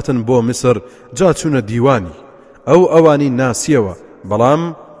یوسف هاتن بۆ میسر، جا چوونە دیوانی. ئەوانی ناسیەوە،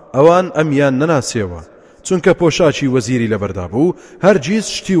 بەڵام ئەوان ئەمیان نەناسیەوە، چونکە پۆشاچی وەزیری لەبەردا بوو، هەرگیز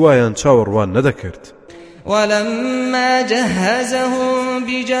شتی وایان چاوەڕوان نەدەکرد. ولما جهزهم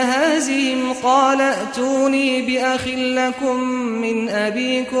بجهازهم قال ائتوني بأخ لكم من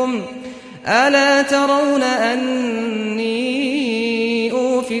أبيكم ألا ترون أني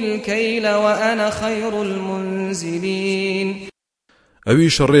أوفي الكيل وأنا خير المنزلين.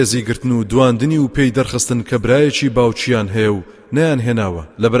 ئەویش ڕێزی گرتن و دواندنی و پێی دەرخستن کە برایەکی باوچیان هەیە و نەیان هێناوە.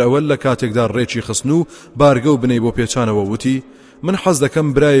 لەبەر ئەوە لە کاتێکدا ڕێکی خستن و بارگە و بنەی بۆ پێچانەوە وتی من حەز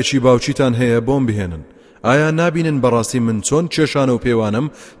دەکەم برایەکی باوچیتان هەیە بۆم بهێنن. ئایا نابینن بەڕاستی من چۆن کێشانە و پێوانم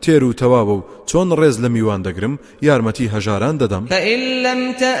تێر و تەواوە و چۆن ڕێز لە میوان دەگرم یارمەتی هەژاران دەدەم. فإن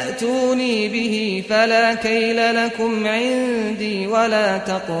لم تأتوني به فلا كيل لكم عندي ولا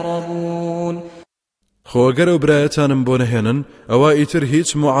تقربون. خۆگەرە و برایەتانم بۆ نەهێنن ئەوە ئیتر هیچ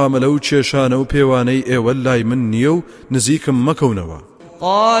معاملە و کێشانە و پێوانەی ئێوە لای من نییە و نزیکم مەکەونەوە.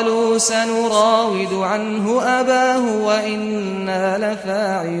 قالوا سنراود عنه أباه وإنا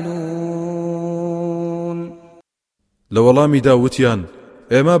لفاعلون. لەوەڵامی داوتیان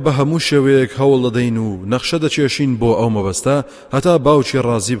ئێمە بە هەموو شێوەیەک هەوڵ دەدەین و نەخشە دەچێشین بۆ ئەو مەبەستە هەتا باوکی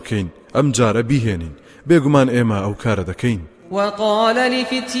ڕازی بکەین ئەم جارە بیهێنین، بێگومان ئێمە ئەو کارە دەکەین. وقال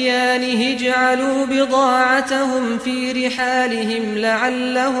لفتيانه اجعلوا بضاعتهم في رحالهم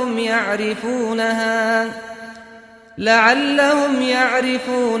لعلهم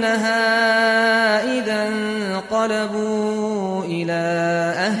يعرفونها إذا انقلبوا إلى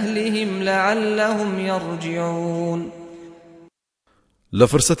أهلهم لعلهم يرجعون.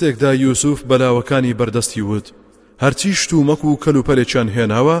 لفرسەتێکدا یوسف بەلاوەکانی بەردەستی وت هەرچی شتومەک و کەلوپەلێکیان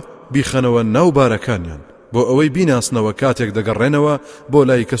هێناوە بیخەنەوە ناو بارەکانیان بۆ ئەوەی بیناسنەوە کاتێک دەگەڕێنەوە بۆ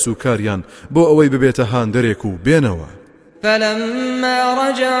لای کەس و کاریان بۆ ئەوەی ببێتە هاندەرێک و بێنەوە. فلما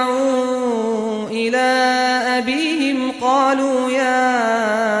رجعوا إلى أبيهم قالوا يا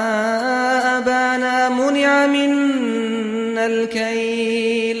أبانا منع منا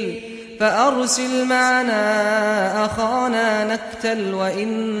الكيل فأرسل معنا أخانا نكتل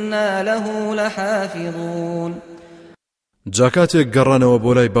وإنا له لحافظون. جاکاتێک گەڕانەوە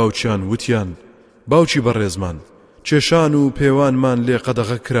بۆ لای باوچیان وتیان باوچی بەڕێزمان کێشان و پێوانمان لێ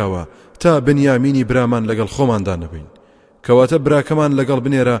قەدەغە کراوە تا بنیامینی برامان لەگەڵ خۆماندا نەبین، کەواتە براکەمان لەگەڵ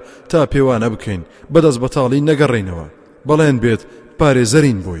بنێرە تا پێوانە بکەین بەدەست بەتاڵی نەگەڕێینەوە، بەڵێن بێت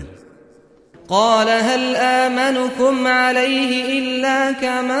پارێزەرین بۆی. قال هل آمنكم عليه إلا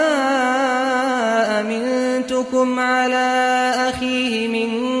كما أمنتكم على أخيه من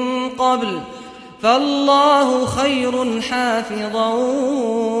قبل فالله خير حافظا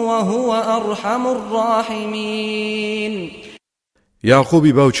وهو أرحم الراحمين.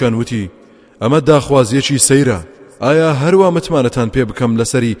 یاقوبی باوچان وتی ئەمە داخوازیەکی سەیرە، ئایا هەروە متمانەتان پێ بکەم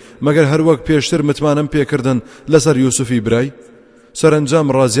لەسەری مەگەر هەروەک پێشتر متمانم پێکردن لەسەر یوسفی برای؟ سەرنجام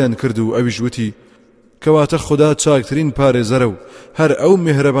ڕازیان کرد و ئەویش وتی کەواتە خوددا چاکترین پارێزەرە و هەر ئەو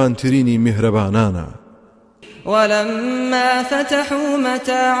میهرەبانترینی میهرەبانانە. ولما فتحوا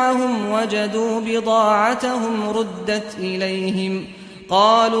متاعهم وجدوا بضاعتهم ردت إليهم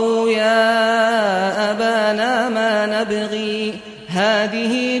قالوا يا أبانا ما نبغي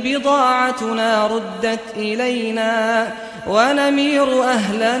هذه بضاعتنا ردت إلينا ونمير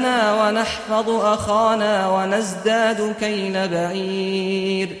أهلنا ونحفظ أخانا ونزداد كيل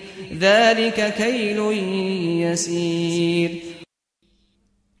بعير ذلك كيل يسير.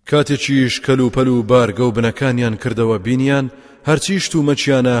 کاتێکیش کەلوپەل و بارگە و بنەکانیان کردەوە بینیان هەرچی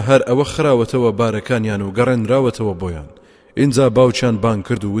شتومەچیانە هەر ئەوە خراوەتەوە بارەکانیان و گەڕێنراوەتەوە بۆیان. اینجا باوچیان بانگ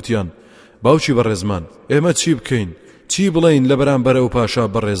کرد و وتیان باوچی بەڕێزمان ئێمە چی بکەین، چی بڵین لە بەرامبەرە و پاشا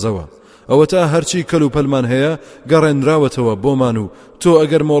بەڕێزەوە؟ ئەوە تا هەرچی کەلوپەلمان هەیە گەڕێنراوەتەوە بۆمان و تۆ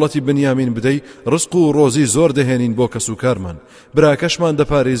ئەگەر مۆڵەتی بنیامین بدەی ڕزق و ڕۆزی زۆر دەهێنین بۆ کەس و کارمان، براکەشمان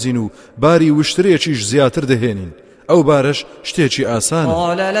دەپارێزین و باری وشترێکیش زیاتر دەهێنین، ئەو بارش شتێکی ئاسانە.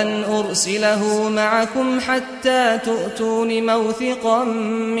 قال لن أرسله معكم حتى تؤتون موثقا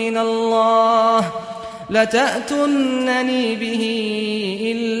من الله لتأتونني به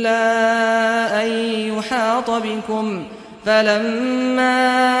إلا أن يحاط بكم فلما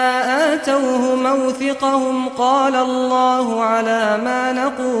آتوه موثقهم قال الله على ما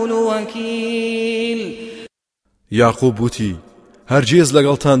نقول وكيل. یاقوب وتی هەرگیز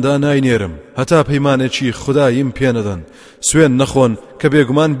لەگەڵتاندا ناینێرم هەتا پەیمانێکی خوداییم پێنەدەن، سوێن نەخۆن کە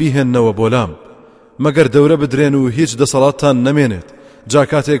بێگومان بیهێننەوە بۆلام، مەگەر دەورە بدرێن و هیچ دەسەڵاتتان نەمێنێت. جا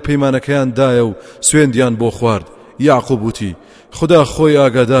کاتێک پەیمانەکەیان دایە و سوێندیان بۆ خوارد، یاقوب وتی خدا خۆی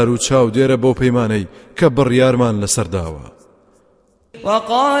ئاگادار و چاو دێرە بۆ پەیمانەی کە بڕیارمان لەسەرداوە.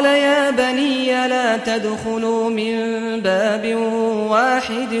 وقال يا بني لا تدخلوا من باب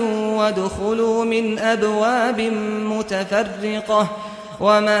واحد وادخلوا من أبواب متفرقة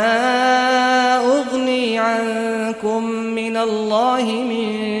وما أغني عنكم من الله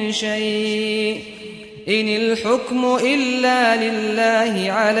من شيء إن الحكم إلا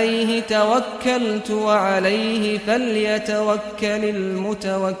لله عليه توكلت وعليه فليتوكل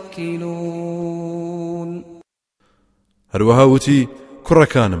المتوكلون. هەروەها وتی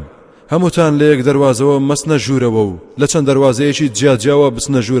کوڕەکانم هەمووتان لە یەک دەروازەوە مەچنە ژوورەوە و لە چەند دەروازەیەکی جیاجیاوە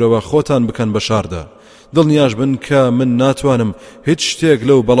بچنە ژوورەوە خۆتان بکەن بە شاردا. دڵنیاش بن کە من ناتوانم هیچ شتێک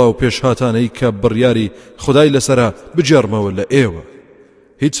لەو بەڵاو پێشهاتانەی کە بڕیاری خدای لەسەرە بجێڕمەوە لە ئێوە.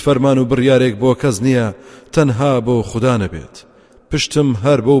 هیچ فەرمان و بڕیارێک بۆ کەس نییە تەنها بۆ خدا نەبێت. پشتم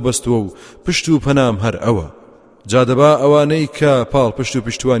هەر بەو بەستووە و پشت و پەنام هەر ئەوە. جادەبا ئەوانەی کە پاڵ پشت و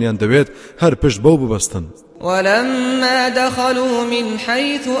پشتوانیان دەوێت هەر پشت بەو ببەستن. ولما دخلوا من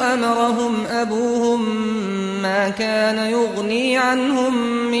حيث أمرهم أبوهم ما كان يغني عنهم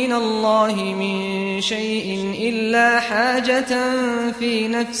من الله من شيء إلا حاجة في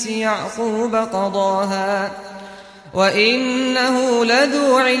نفس يعقوب قضاها وإنه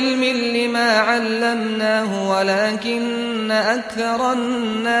لذو علم لما علمناه ولكن أكثر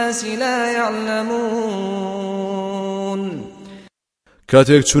الناس لا يعلمون.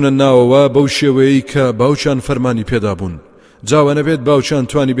 کاتێک چوونە ناوەوە بەو شێوەیەی کە باوچان فەرمانی پێدا بوون جاوە نەبێت باوچان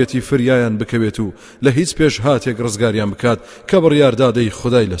توانی بێتی فریایان بکەوێت و لە هیچ پێش هاتێک ڕزگاریان بکات کە بڕیاردادەی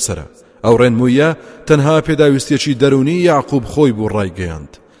خدای لەسرە. ئەو ڕێنموویە تەنها پێداویستێکی دەرونی یعقوب خۆی بوو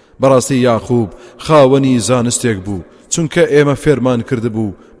ڕایگەیاند. بەڕاستی یعقوب خاوەنی زانستێک بوو چونکە ئێمە فێرمان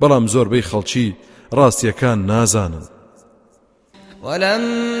کردبوو بەڵام زۆربەی خەڵکی ڕاستیەکان نازانن.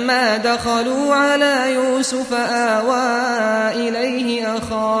 ولما دخلوا على يوسف آوى إليه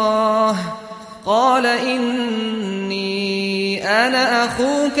أخاه قال إني أنا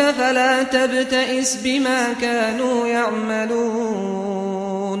أخوك فلا تبتئس بما كانوا يعملون.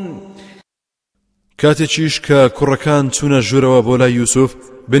 کاتێکیش کە کوڕەکان چوونە ژوورەوە بۆ لای یوسف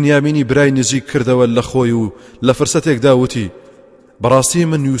بنیامینی برای نزیک کردەوە لە خۆی و لە فرسەتێکدا وتی بەڕاستی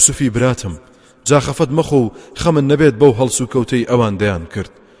من یوسفی براتم جا خەفەت مەخۆ و خەمن نەبێت بەو هەڵس و کەوتەی ئەوان دەیان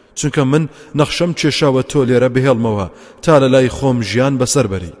کرد چونکە من نەخشەم کێشاوە تۆ لێرە بهێڵمەوە تا لە لای خۆم ژیان بەسەر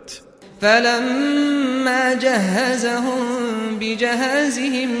بەریت. فلما جهزهم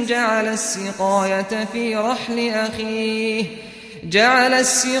بجهازهم جعل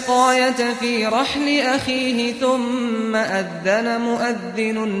السقاية في رحل أخيه ثم أذن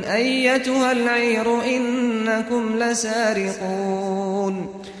مؤذن أيتها العير إنكم لسارقون.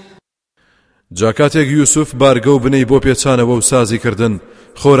 جاکاتێک یوسف بارگە و بنەی بۆ پێچانەوە و سازی کردن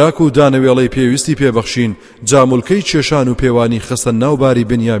خۆراک و دانەوێڵەی پێویستی پێبەخشین جامولکەی کێشان و پێوانی خستە ناوباری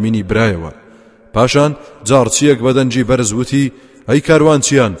بنیامینی برایەوە. پاشان جارچیەک بەدەنجی بەرزوتی ئەی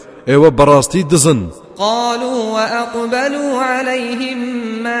کاروانچیان ئێوە بەڕاستی دزن. قالوا وأقبلوا عليهم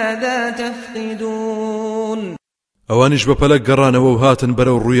ماذا تفقدون. ئەوانیش بەپەلە گەڕانەوە و هاتن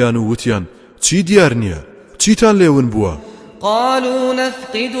بەرەو ڕویان و وتیان چی دیار نییە چیتان لێون بووە؟ قالوا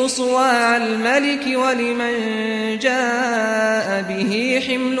نفقد صواع الملك ولمن جاء به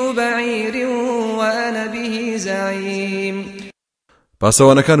حمل بعير وأنا به زعيم.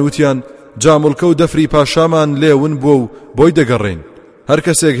 پاسەوانەکان وتیان جامولکە و دەفری پاشامان لێون بووە و بۆی دەگەڕێن هەر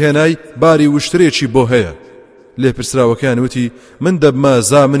کەسێک هێنای باری وشترێکی بۆ هەیە. لێپرسراوەکان وتی من دەبمە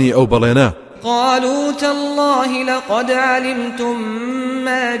زامنی ئەو بەڵێنە. قالوا تالله لقد علمتم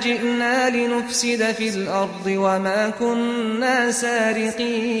ما جئنا لنفسد في الأرض وما كنا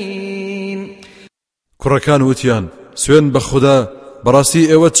سارقين. کوڕەکان وتیان سوێن بە خوددا بەڕاستی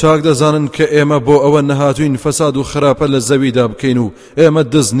ئێوە چاک دەزانن کە ئێمە بۆ ئەوە نەهاتوین فەساد و خراپە لە زەویدا بکەین و ئێمە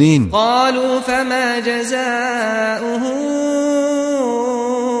دزنین. قالوا فما جزاؤه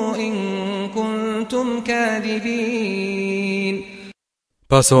إن كنتم كاذبين.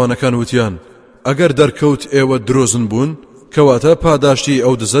 پاسەوانەکان وتیان ئەگەر دەرکەوت ئێوە درۆزن بوون کەواتە پاداشتی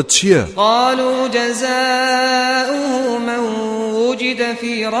ئەو دزت چییە؟ قالوا جزاؤه من وجد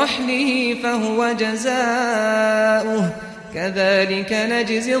في رحله فهو جزاؤه كذلك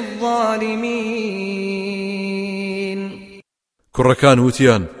نجزي الظالمين. کوڕەکان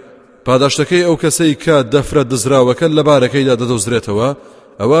وتیان پاداشتەکەی ئەو کەسەی کە دەفرە دزراوەکە لە بارەکەیدا دەدۆزرێتەوە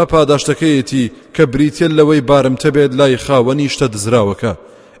ئەوە پاداشتەکەیەتی کە بریتێن لەوەی بارمتە بێت لای خاوەنی شتە دزراوەکە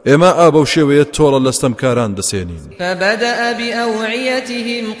ئێمە ئابە شێوەیە تۆڵە لەستەمکاران دەسێنین. فبدأ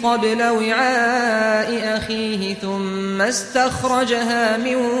بأوعيتهم قبل وعاء أخيه ثم استخرجها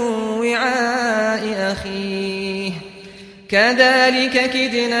من وعاء أخيه كذلك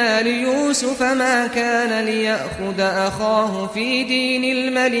كدنا ليوسف ما كان ليأخذ أخاه في دين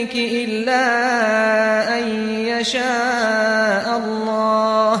الملك إلا أن يشاء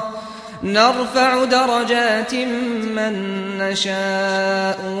الله نرفع درجات من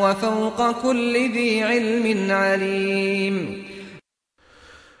نشاء وفوق كل ذي علم عليم.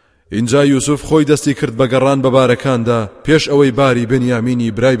 اینجا یوسف خۆی دەستی کرد بە گەڕان بە بارەکاندا پێش ئەوەی باری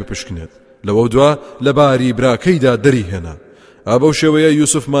بنیامینی برای بپشکنێت. لەوە دوا لە باری براکەیدا دەری هێنا. ئابەو شێوەیە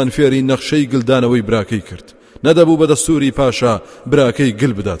یوسفمان فێری نەخشەی گلدانەوەی براکەی کرد. نەدەبوو بە دەستوری پاشا براکەی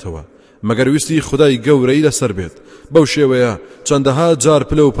گل بداتەوە مەگەر ویستی خودای گەورەی لەسەر بێت. بەو شێوەیە چەندەها جار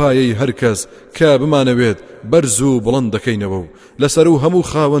پلە و پایەی هەرکەس کە بمانەوێت بەرز و بڵند دەکەینەوە و لەسەر و هەموو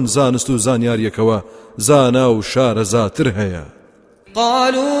خاوەن زانست و زانیاریەکەوە زانا و شارەزاتر هەیە.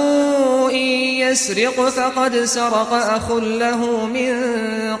 قالوا إن يسرق فقد سرق أخ له من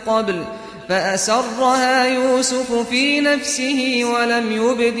قبل فأسرها يوسف في نفسه ولم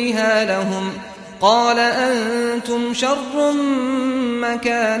يبدها لهم قال أنتم شر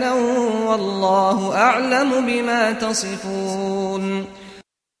مكانا والله أعلم بما تصفون.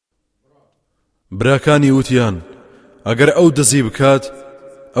 براکانی وتیان ئەگەر ئەو دزی بکات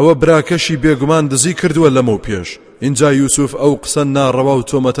ئەوە براکەشی بێگومان دزی کردووە لەمە پێش. اینجا یوسف ئەو قسە ناڕەوا و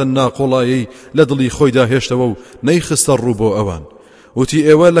تۆمەتە ناقۆڵایی لە دڵی خۆیدا هێشتەوە و نەیخستە ڕوو بۆ ئەوان. وتی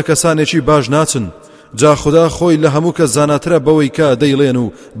ئێوە لە کەسانێکی باش ناچن جا خوددا خۆی لە هەموو کە زاناترە بەوەی کە دەیڵێن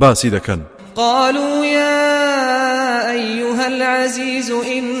و باسی دەکەن. قالوا يا أيها العزيز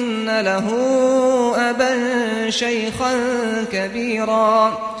إن له أبا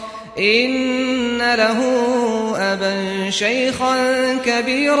شيخا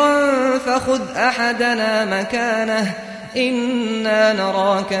كبيرا فخذ أحدنا مكانه إنا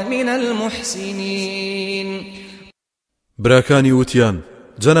نراك من المحسنين. براکانی وتیان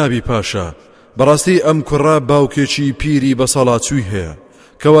جەنابی پاشا بەڕاستی ئەم کوڕا باوکێکی پیری بەسەڵاتچووی هەیە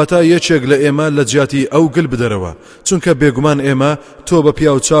کەواتە یەکێک لە ئێمە لە جیاتی ئەو گل بدەرەوە چونکە بێگومان ئێمە تۆ بە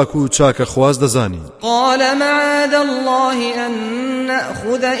پیاو چاک و چاکە خواز دەزانی. قال معاذ الله أن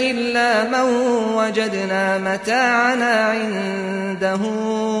نأخذ إلا من وجدنا متاعنا عنده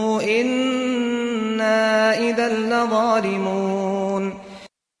إنا إذا لظالمون.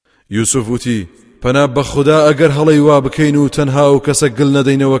 یوسف وتی پەنا بە خوددا ئەگەر هەڵەی وا بکەین و تەنها و کەسە گل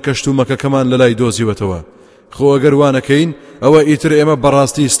نەدەینەوە کەشت و مەکەکەمان لەلای دۆزیوەتەوە خۆ ئەگەر وانەکەین ئەوە ئیتر ئێمە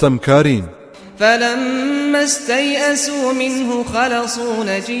بەڕاستی ستەمکارین. فلما استيئسوا منه خلصوا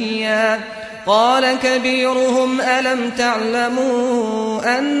نجيا قال كبيرهم ألم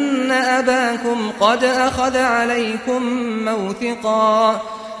تعلموا أن أباكم قد أخذ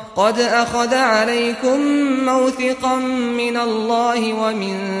عليكم موثقا من الله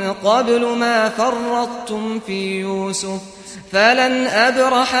ومن قبل ما فرطتم في يوسف فلن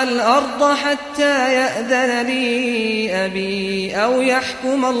أبرح الأرض حتى يأذن لي أبي أو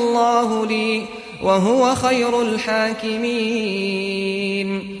يحكم الله لي وهو خير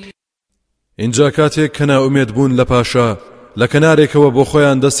الحاكمين. اینجا کاتێک کە ناومێد بوون لە پاشا لە کەنارێکەوە بۆ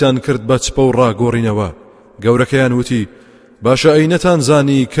خۆیان دەستیان کرد بە چپە و ڕاگۆڕینەوە. گەورەکەیان وتی باشە ئەینەتان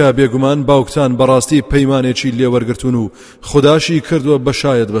زانی کە بێگومان باوکتان بەڕاستی پەیمانێکی لێوەرگرتون و خوداشی کردووە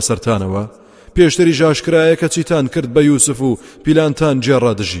بەشایەت بەسەرتانەوە پێشتری ژاشکرایە کە چیتان کرد بە یوسف و پیلانتان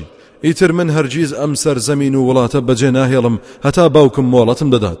جێڕادژی. ئیتر من هەرگیز ئەم سەرزەمین و وڵاتە بەجێ ناهێڵم هەتا باوکم مۆڵەتم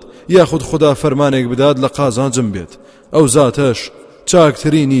دەدات یاخود خوددا فەرمانێک بدات لە قازانجم بێت ئەو زاتەش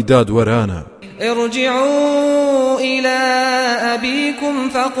چاکترینی دادوەرانە. ارجعوا إلى أبيكم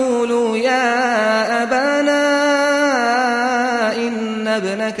فقولوا يا أبانا إن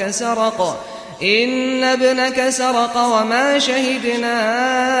ابنك سرق وما شهدنا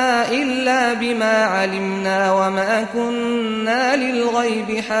إلا بما علمنا وما كنا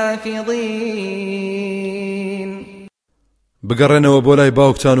للغيب حافظين. بگەڕێنەوە بۆ لای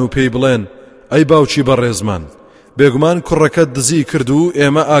باوکتان و پێی بڵێن ئەی باوکی بەڕێزمان بێگومان کوڕەکەت دزی کرد و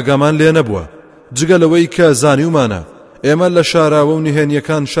ئێمە ئاگامان لێ نەبووە جگەلەوەی کە زانیومانە ئێمە لە شاراوە و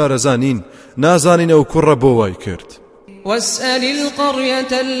نهێنیەکان شارەزانین نازانین ئەو کوڕە بۆ وای کرد. واسأل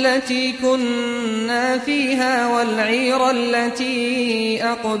القرية التي كنا فيها والعير التي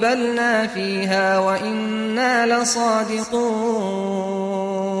أقبلنا فيها وإنا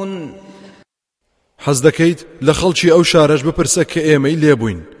لصادقون. حەز دەکەیت لە خەڵکی ئەو شارەش بپرسە کە ئێمەی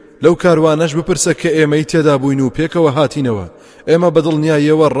لێبووین لەو کاروانەش بپرسە کە ئێمەی تێدا بووین و پێکەوە هاتینەوە ئێمە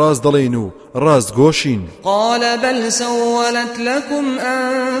بەدڵنیاییەوە ڕاست دەڵێین و ڕاست گۆشین. قال بل سولت لكم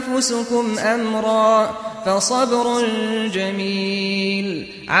أنفسكم أمرا فصبر جميل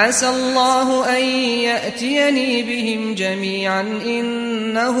عسى الله أن يأتيني بهم جميعا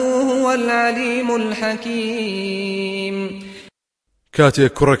إنه هو العليم الحكيم.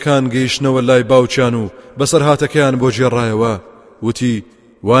 کاتێک کوڕەکان گەیشتنەوە لای باوچیان و بەسەر هاتەکەیان بۆ جێڕایەوە وتی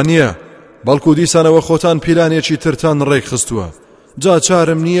وانییە بەڵکو دیسانەوە خۆتان پیلانێکی ترتان ڕێک خستووە جا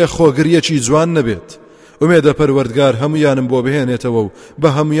چارم نییە خۆگریەکی جوان نەبێت ئومێدە پەروەردگار هەمویانم بۆ بهێنێتەوە و بە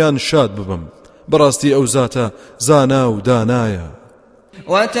هەمویان شاد ببم بەڕاستی ئەو زاتە زانا و دانایە.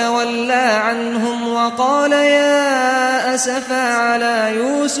 وتولى عنهم وقال يا أسفا على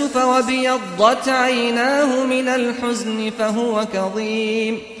يوسف وابيضت عيناه من الحزن فهو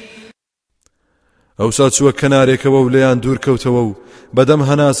كظيم. ئەو ساچووە کەنارێکەوە و لەیان دوورکەوتەوە و بەدەم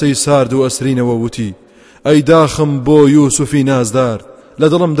هەناسەی سارد و ئەسرینەوە وتی ئەی داخم بۆ یوسفی نازدار لە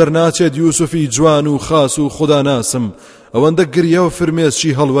دڵم دەرناچێت یوسفی جوان و خاس و خوددا ناسم ئەوەندە گریە و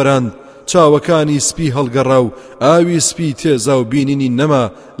فرمێسکی هەڵوەراند چاوەکانی سپی هەڵگەڕا و ئاوی سپی تێزا و بینینی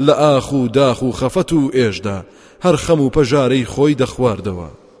نەما لە ئاخ و داخ و خەفەت و ئێشدا هەر خەم و پەژارەی خۆی دەخواردەوە.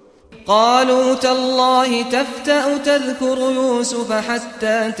 قالوا تالله تفتأ تذكر يوسف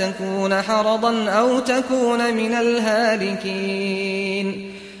حتى تكون حرضا أو تكون من الهالكين.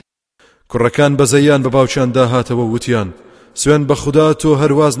 کوڕەکان بەزەیان بە باوچیان داهاتەوە وتیان سوێن بە خوددا تۆ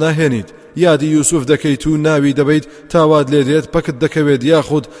هەرواز ناهێنیت یادی یوسف دەکەیت و ناوی دەبیت تاواد لێ دێت پەکت دەکەوێت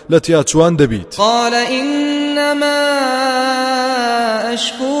یاخود لە تیا چوان دەبیت. قال إنما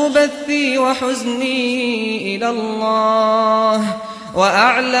أشكو بثي وحزني إلى الله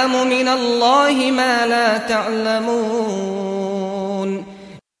وأعلم من الله ما لا تعلمون.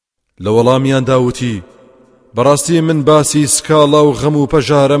 لەوەڵامیان داوتی بەڕاستی من باسی سکاڵا و غەم و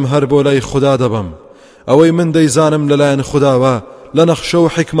پەژارم هەر بۆ لای خوددا دەبم ئەوەی من دەیزانم لەلایەن خودداوە لە نەخشە و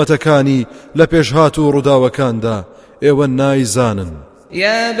حکمەتەکانی لە پێشهات و ڕووداوەکاندا ئێوە نایزانن.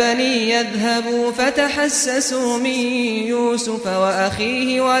 يا بني يذهبوا فتحسسوا من يوسف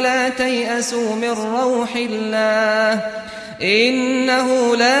وأخيه ولا تيأسوا من روح الله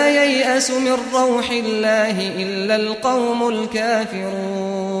إنه لا ييأس من روح الله إلا القوم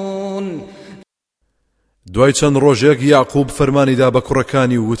الكافرون. دوای چەند ڕۆژێک یاعقوب فەرمانیدا بە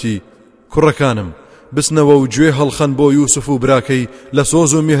کوڕەکانی وتی کوڕەکانم بسنەوە و گوێ هەڵخەن بۆ یوسف و براکەی لە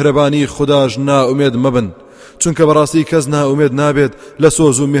سۆز و میهرەبانی خودداش ناومێد مەبن چونکە بەڕاستی کەس ناومێد نابێت لە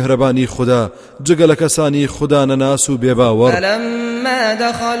سۆز و میهرەبانی خوددا جگە لە کەسانی خوددا نەناس و بێباوەڕ. فلما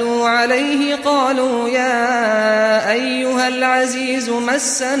دخلوا عليه قالوا يا أيها العزيز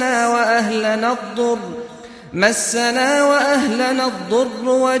مسنا وأهلنا الضر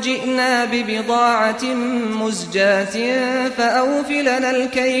وجئنا ببضاعة مزجاة فأوف لنا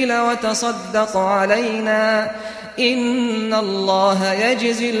الكيل وتصدق علينا إن الله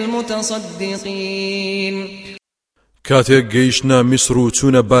يجزي المتصدقين. کاتێک گەیشتنە میسر و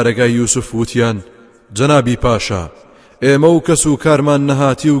چوونە بارەگای یوسف وتیان جەنابی پاشا ئێمە و کەس و کارمان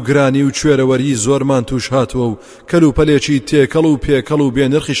نەهاتی و گرانی و کوێرەوەری زۆرمان توش هاتووە و کەلوپەلێکی تێکەڵ و پێکەڵ و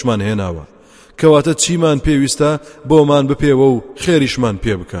بێنرخیشمان هێناوە کەواتە چیمان پێویستە بۆمان بپێوە و خێریشمان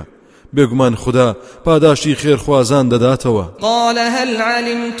پێ بکە بێگومان خوددا پاداشتی خێرخوازان دەداتەوە. قال هل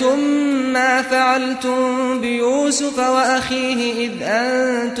علمتم ما فعلتم بيوسف وأخيه إذ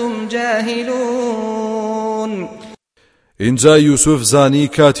أنتم جاهلون. اینجا یوسف زانی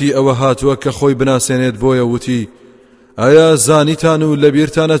کاتی ئەوە هاتووە کە خۆی بناسێنێت بۆیە وتی ئایا زانیتان و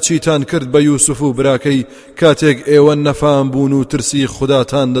لەبیرتانە چیتان کرد بە یوسف و براکەی کاتێک ئێوە نەفام بوون و ترسی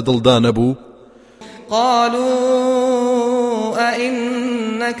خودداتان لە دڵدا نەبوو؟ قالوا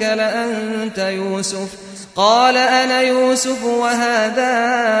أئنك لأنت يوسف قال أنا يوسف وهذا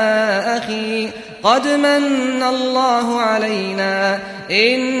أخي قد من الله علينا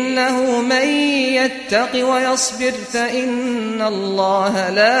إنه من يتق ويصبر فإن الله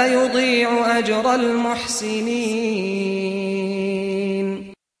لا يضيع أجر المحسنين.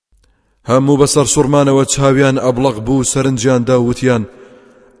 هەموو بەسەر سوڕمانەوە چاویان ئەبلەق بوو سەرنجیان داوتیان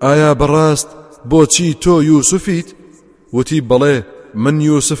ئایا بەڕاست بۆچی تۆ یوسفیت؟ وتی بەڵێ من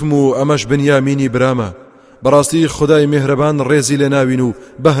یوسفم و ئەمەش بنیامینی برامە بەڕاستی خودای میهرەبان ڕێزی لێ ناوین و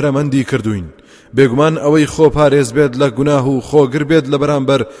بەهرەمەندی کردوین بێگومان ئەوەی خۆ پارێز بێت لە گوناه و خۆگر بێت لە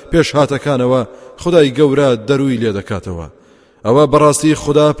بەرامبەر پێشهاتەکانەوە خودای گەورە دەروی لێ دەکاتەوە ئەوە بەڕاستی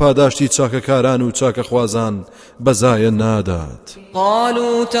خوددا پاداشتی چاکەکاران و چاکەخوازان بەزایە نادات.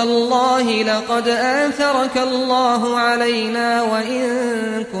 قالوا تالله لقد آثرك الله علينا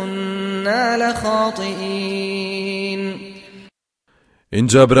وإن كنا لخاطئين.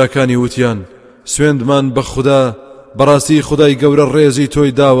 اینجا براکانی وتیان سوێندمان بە خوددا بەڕاستی خودای گەورە ڕێزی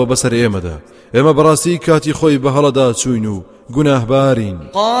تۆی داوە بەسەر ئێمەدا ئێمە بەڕاستی کاتی خۆی بە هەڵەدا چوین و گوناهبارین.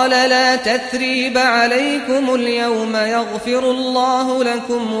 قال لا تثريب عليكم اليوم يغفر الله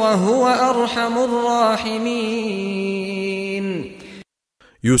لكم وهو أرحم الراحمين.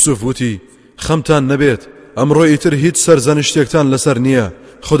 یوسف وتی خەمتان نەبێت ئەمڕۆ ئیتر هیچ سەرزەنشتێکتان لەسەر نییە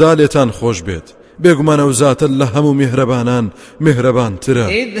خوددا لێتان خۆش بێت بێگومان ئەو زاتە لە هەموو میهرەبانان میهرەبانترە.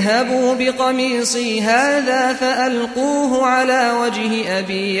 اذهبوا بقميصي هذا فألقوه على وجه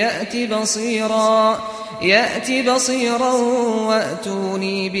أبي يأت بصيرا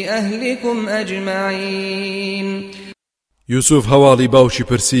وأتوني بأهلكم أجمعين. یوسف هەواڵی باوکی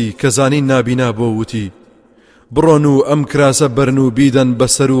پرسی کە زانین نابینا بۆ وتی بڕۆن و ئەم کراسە بەرن و بیدەن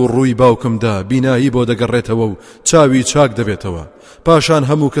بەسەر و ڕووی باوکمدا بینایی بۆ دەگەڕێتەوە و چاوی چاک دەبێتەوە پاشان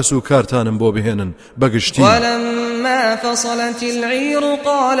هەموو کەس و کارتانم بۆ بهێنن بەگشتی. ولما فصلت العير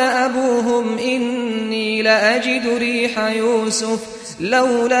قال أبوهم إني لأجد ريح يوسف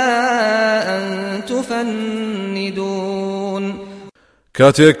لولا أن تفندون.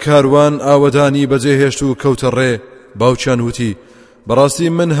 کاتێک کاروان ئاوەدانی بەجێهێشت و کەوتە ڕێ باوچیان وتی بەڕاستی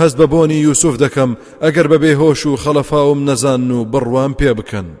من هەست بە بۆنی یوسف دەکەم ئەگەر بەبێ هۆش و خەڵەفاوم نەزان و بڕوان پێ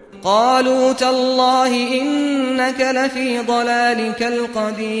بکەن. قالوا تالله إنك لفي ضلالك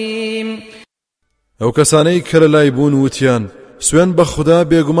القديم. ئەو کەسانەی کە لەلای بوون وتیان سوێن بە خوددا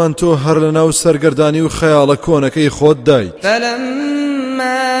بێگومان تۆ هەر لە ناو سەرگەردانی و خەیاڵە کۆنەکەی خۆت دایت.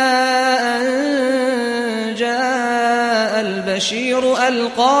 فلما أن جاء البشير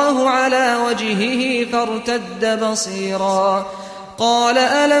ألقاه على وجهه فارتد بصيرا قال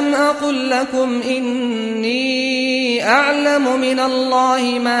ألم أقل لكم إني أعلم من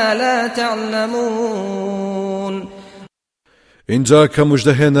الله ما لا تعلمون. اینجا کە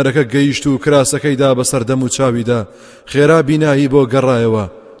موژدەهێنەرەکە گەیشت و کراسەکەیدا بەسەردەم و چاویدا خێرا بینایی بۆ گەڕایەوە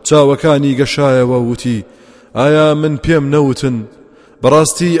چاوەکانی گەشایەوە وتی ئایا من پێم نەوتن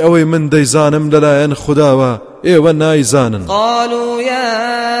بەڕاستی ئەوەی من دەیزانم لەلایەن خودداوە ئێوە نایزانن. قالوا يا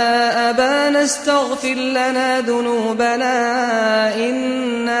أبانا استغفر لنا ذنوبنا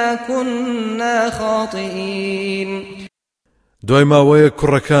إنا كنا خاطئين. دوای ماوەیە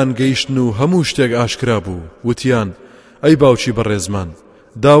کوڕەکان گەیشتن و هەموو شتێک ئاشکرا بوو وتیان ئەی باوکی بەڕێزمان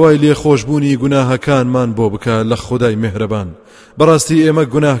داوای لێخۆشبوونی گوناهەکانمان بۆ بکە لە خودای میهرەبان بەڕاستی ئێمە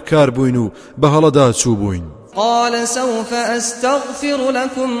گوناهکار بووین و بە هەڵەدا چوو بووین. قال سوف أستغفر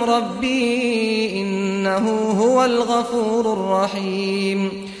لكم ربي إنه هو الغفور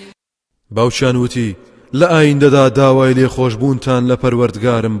الرحيم. باوچیان وتی لە ئایندەدا داوای لێخۆشبوونتان لە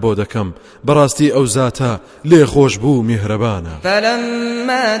پەروەردگارم بۆ دەکەم بەڕاستی ئەو زاتە لێخۆشبوو میهرەبانە.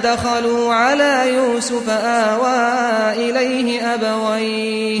 فلما دخلوا على يوسف آوى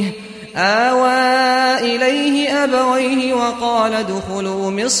إليه أبويه وقال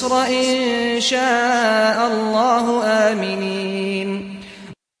ادخلوا مصر إن شاء الله آمنين.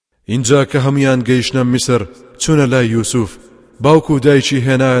 اینجا کە هەمویان گەیشتنە میسر چوونە لای یوسف باوکو دایکی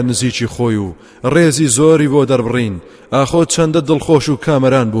هێنایە نزیکی خۆی و ڕێزی زۆری بۆ دەربڕین ئاخۆ چەندە دڵخۆش و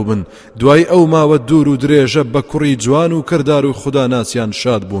کامەران بووبن دوای ئەو ماوە دوور و درێژە بە کوڕی جوان و کردار و خوددا ناسیان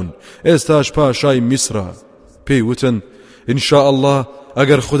شاد بوون ئێستاش پاشای میسرە پێی وتن ئینشاء الله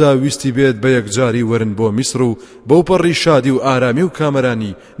ئەگەر خوددا ویستی بێت بە یەکجاری وەرن بۆ میسر و بەو پەڕی شادی و ئارامی و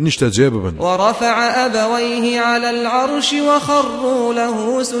کامەرانی نیشتەجێ ببن. ورفع أبويه على العرش وخروا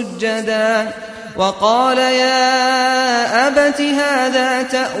له سجدا وقال يا أبت هذا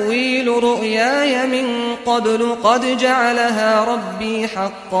تأويل رؤياي من قبل قد جعلها ربي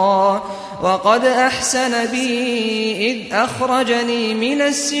حقا وقد أحسن بي إذ أخرجني من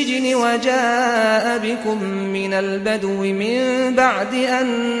السجن وجاء بكم من البدو من بعد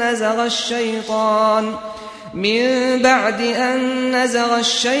أن نزغ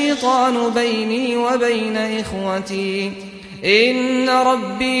الشيطان بيني وبين إخوتي إن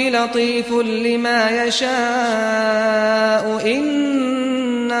ربي لطيف لما يشاء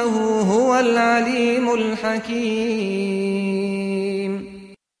إنه هو العليم الحكيم.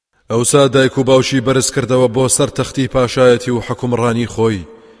 ئەوسا دایک و باوشی بەرز کردەوە بۆ سەر تەختی پاشایەتی و حکومڕانی خۆی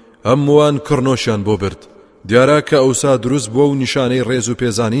هەمووان کڕنۆشیان بۆ برد دیارە کە ئەوسا دروست بووە و نیشانەی ڕێز و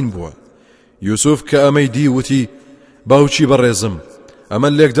پێزانین بووە. یوسف کە ئەمەی دی وتی باوکی بەڕێزم ئەمە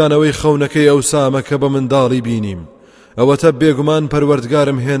لێکدانەوەی خەونەکەی ئەوسامە کە بە منداڵی بینیم ئەوەتە بێگومان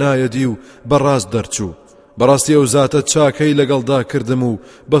پەروەردگارم هێنایە دی و بەڕاست دەرچوو بەڕاستی ئەو زاتە چاکەی لەگەڵدا کردم و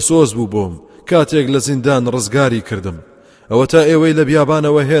بەسۆز بوو بۆم کاتێک لە زیندان ڕزگاری کردم ئەوەتە ئێوەی لە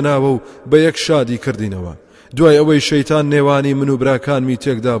بیابانەوە هێناوە و بە یەک شادی کردینەوە دوای ئەوەی شەیتان نێوانی من و براکانمی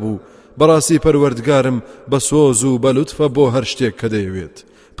تێکدا بوو بەڕاستی پەروەردگارم بە سۆز و بە لوتفە بۆ هەر شتێک کە دەیەوێت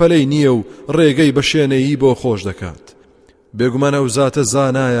پەلەی نییە و ڕێگەی بەشێنەیی بۆ خۆش دەکات بێگومان ئەو زاتە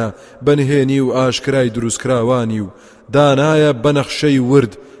زانایە بەنهێنی و ئاشکرای دروستکراوانی و دانایە بەنەخشەی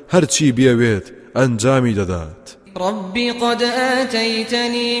ورد هەرچی بێوێت ئەنجامی دەدات. ربي قد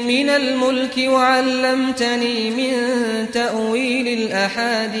آتيتني من الملك وعلمتني من تأويل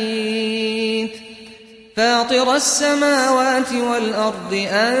الأحاديث فاطر السماوات والأرض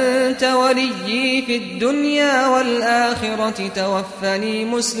أنت وليي في الدنيا والآخرة توفني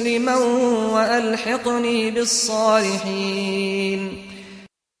مسلما وألحقني بالصالحين.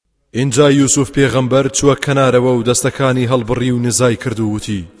 اینجا یوسف پێغەمبەر چووە کەنارەوە و دەستەکانی هەڵبڕی و نزای کرد و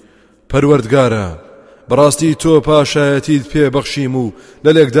وتی: پەروەردگارە، بەڕاستی تۆ پاشایەتیت پێبەخشیم و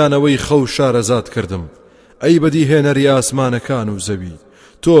لە لێکدانەوەی خەو شارەزات کردم. ئەی بەدیهێنەری ئاسمانەکان و زەوی،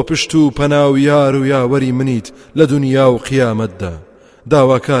 تۆ پشت و پەنا و یار و یاوەری منیت لە دنیا و قیامەتدا.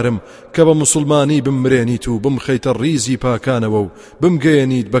 داواکارم کە بە موسڵمانی بمرێنیت و بمخەیتە ڕیزی پاکانەوە و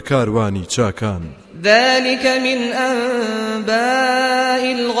بمگەیەنیت بە کاروانی چاکان. ذلك من أنباء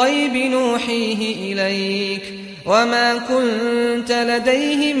الغيب نوحيه إليك وما كنت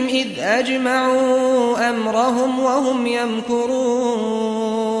لديهم إذ أجمعوا أمرهم وهم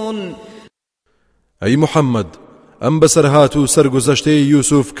يمكرون. أي محمد، ئەم بەسەرهات و سەرگوزەشتەی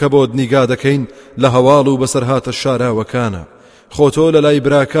یوسف کە بۆت نیگا دەکەین لە هەواڵ و بەسەرهاتە شاراوەکانە. خۆتۆ لە لای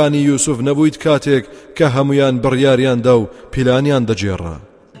براکانی یوسف نەبوویت کاتێک کە هەمویان بڕیاریاندا و پیلانیان دەجێڕا.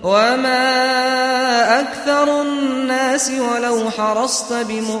 وما أكثر الناس ولو حرصت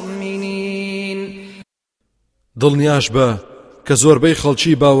بمؤمنين. دڵنیاش بە کە زۆربەی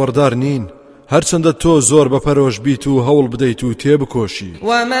خەڵکی باوەڕدار نین، هەرچەندە تۆ زۆر بەپەرۆش بیت و هەوڵ بدەیت و تێبکۆشی.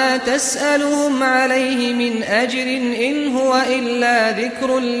 وما تسألهم عليه من أجر إن هو إلا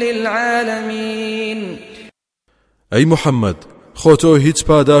ذكر للعالمين. ئەی محەممەد، خۆتۆ هیچ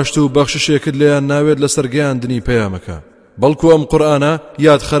پاداشت و بەخششێکت لێیان ناوێت لە سەرگەیاندنی پەیامەکە، بەڵکو ئەم قورئانە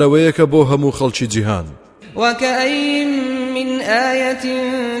یادخەرەوەیەکە بۆ هەموو خەڵکی جیهان. وكأين من آية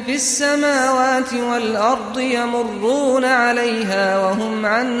في السماوات والأرض يمرون عليها وهم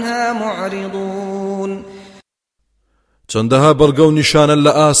عنها معرضون. چەندەها بەڵگە و نیشانە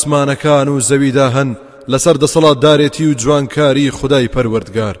لە ئاسمانەکان و زەویدا هەن لەسەر دەسەڵاتدارێتی و جوانکاری خودای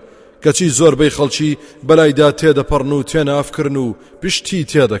پەروەردگار، کەچی زۆربەی خەڵکی بەلایدا تێدەپەڕن و تێنافکردن و پشتی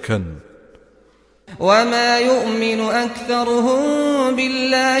تێدەکەن. وما يؤمن أكثرهم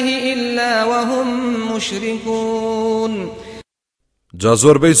بالله إلا وهم مشركون. جا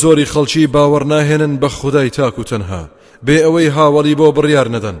زۆربەی زۆری خەڵکی باوەڕ ناهێنن بە خودای تاک و تەنها، بێ ئەوەی هاوڵی بۆ بڕیار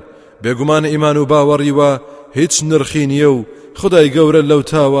نەدەن. بێگومان ئیمان و باوەڕی وە هیچ نرخی نییە و خودای گەورە لەو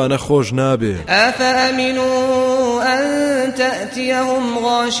تاوانە خۆش نابێ. أفأمنوا أن تأتيهم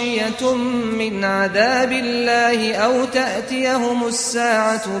غاشية من عذاب الله أو تأتيهم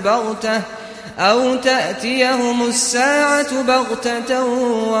الساعة بغتة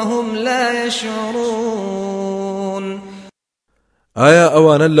وهم لا يشعرون. ئایا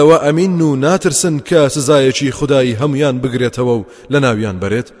ئەوانە لەوە ئەمین و ناترسن کە سزایەکی خودای هەمویان بگرێتەوە و لە ناویان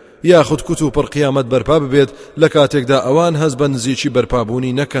بەرێت، یاخود کوت و پڕ قیامەت بەرپا ببێت لە کاتێکدا ئەوان هەز بە نزیکی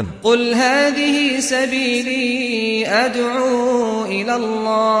بەرپابوونی نەکەن. قل هذه سبيلي أدعو إلى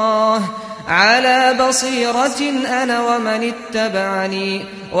الله على بصيرة أنا ومن اتبعني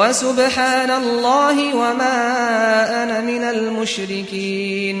وسبحان الله وما أنا من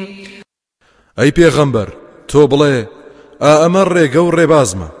المشركين. ئەی پێغەمبەر، تۆ بڵێ ئەمە ڕێگە و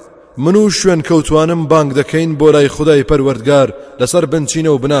ڕێبازمە، من و شوێن کەوتوانم بانگ دەکەین بۆ لای خودای پەروەردگار لەسەر بنچینە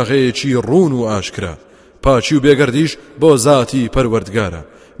و بناغەیەکی ڕوون و ئاشکرا. پاچی و بێگەردیش بۆ ذاتی پەروەردگارە.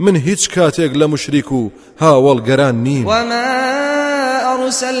 من هیچ کاتێک لە مشریک و هاوڵگەران نیم. وما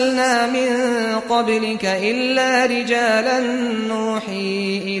أرسلنا من قبلك إلا رجالا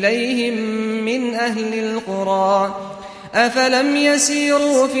نوحي إليهم من أهل القرى أفلم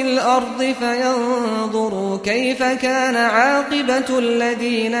يسيروا في الأرض فينظروا كيف كان عاقبة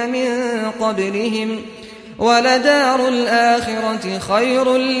الذين من قبلهم ولدار الآخرة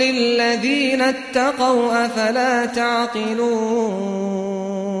خير للذين اتقوا أفلا تعقلون.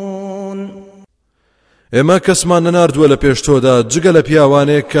 ئێمە کەسمان نەناردووە لە پێشتۆدا جگە لە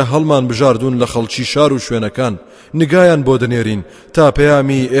پیاوانێک کە هەڵمان بژاردون لە خەڵکی شار و شوێنەکان نگایان بۆ دەنێرین تا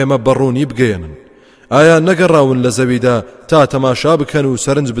پەیامی ئێمە بەڕوونی بگەێنن. ئایا نەگەڕاون لە زەویدا تا تەماشا بکەن و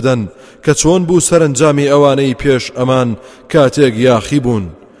سەرنج بدەن کە چۆن بوو سەرنجامی ئەوانەی پێش ئەمان کاتێک یاخی بوون؟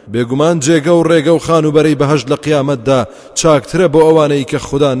 بێگومان جێگە و ڕێگە و خانوبەرەی بەهەشت لە قیامەتدا چاکترە بۆ ئەوانەی کە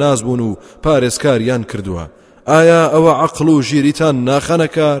خوددا نازبوون و پارێزکاریان کردووە. ئایا ئەوە عەقڵ و ژیریتان ناخەنە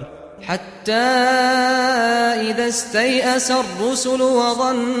کار؟ حتى إذا استيأس الرسل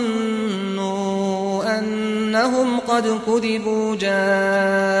وظنوا أنهم قد كذبوا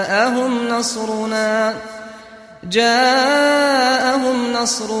جاءهم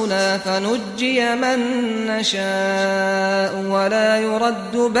نصرنا فنجي من نشاء ولا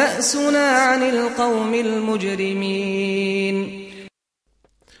يرد بأسنا عن القوم المجرمين.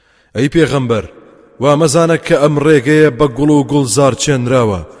 أي پیغمبر، و مەزانە کە ئەم ڕێگەیە بە گوڵ و گوڵزار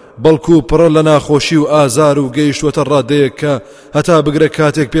چێنراوە بەڵکو پڕە لە ناخۆشی و ئازار و گەیشتوەتە ڕادەیەک کە هەتا بگرە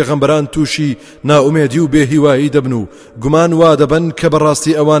کاتێک پێغەمبەران تووشی ناومێدی و بێهیوایی دەبن و گومان وا دەبن کە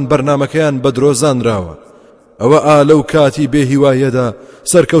بەڕاستی ئەوان بەرنامەکەیان بەدرۆزانراوە. ئەوە ئالەو کاتی بێهیواییەدا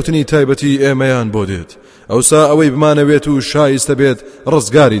سەرکەوتنی تایبەتی ئێمەیان بۆ دێت. ئەوسا ئەوەی بمانەوێت و شایستە بێت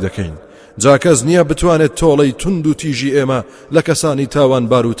ڕزگاری دەکەین. جا کەس نییە بتوانێت تۆڵەی تند و تیژی ئێمە لە کەسانی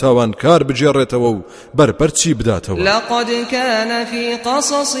تاوانبار و تاوان کار بجێڕێتەوە و بەرپەرچی بداتەوە. لقد كان في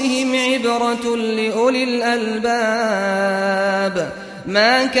قصصهم عبرة لأولي الألباب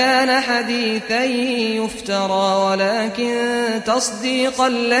ما كان حديثا يفترى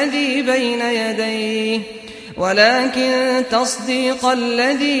ولكن تصديق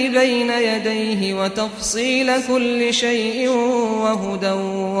الذي بين يديه وتفصيل كل شيء وهدى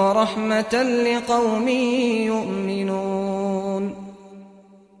ورحمة لقوم يؤمنون.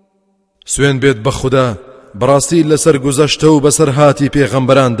 سوێن بێت بە خودا بەڕاستی لەسەر گوزەشتە و بەسەر هاتی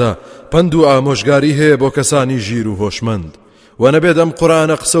پێغەمبەراندا پند و ئامۆژگاری هەیە بۆ کەسانی ژیر و هۆشمەند. و نەبێت ئەم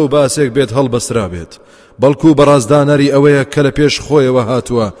قورئانە قسە و باسێک بێت هەڵبەسرا بێت، بەڵکو بەڕازدانەری ئەوەیە کە لە پێش خۆیەوە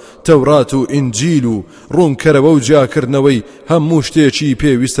هاتووە تەورات و ئینجیل و ڕوونکەرەوە و جیاکردنەوەی هەموو شتێکی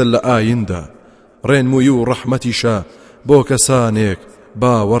پێویستە لە ئایندا، ڕێنمووی و ڕەحمەتیشە بۆ کەسانێک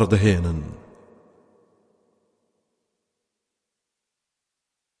باوەڕدەهێنن.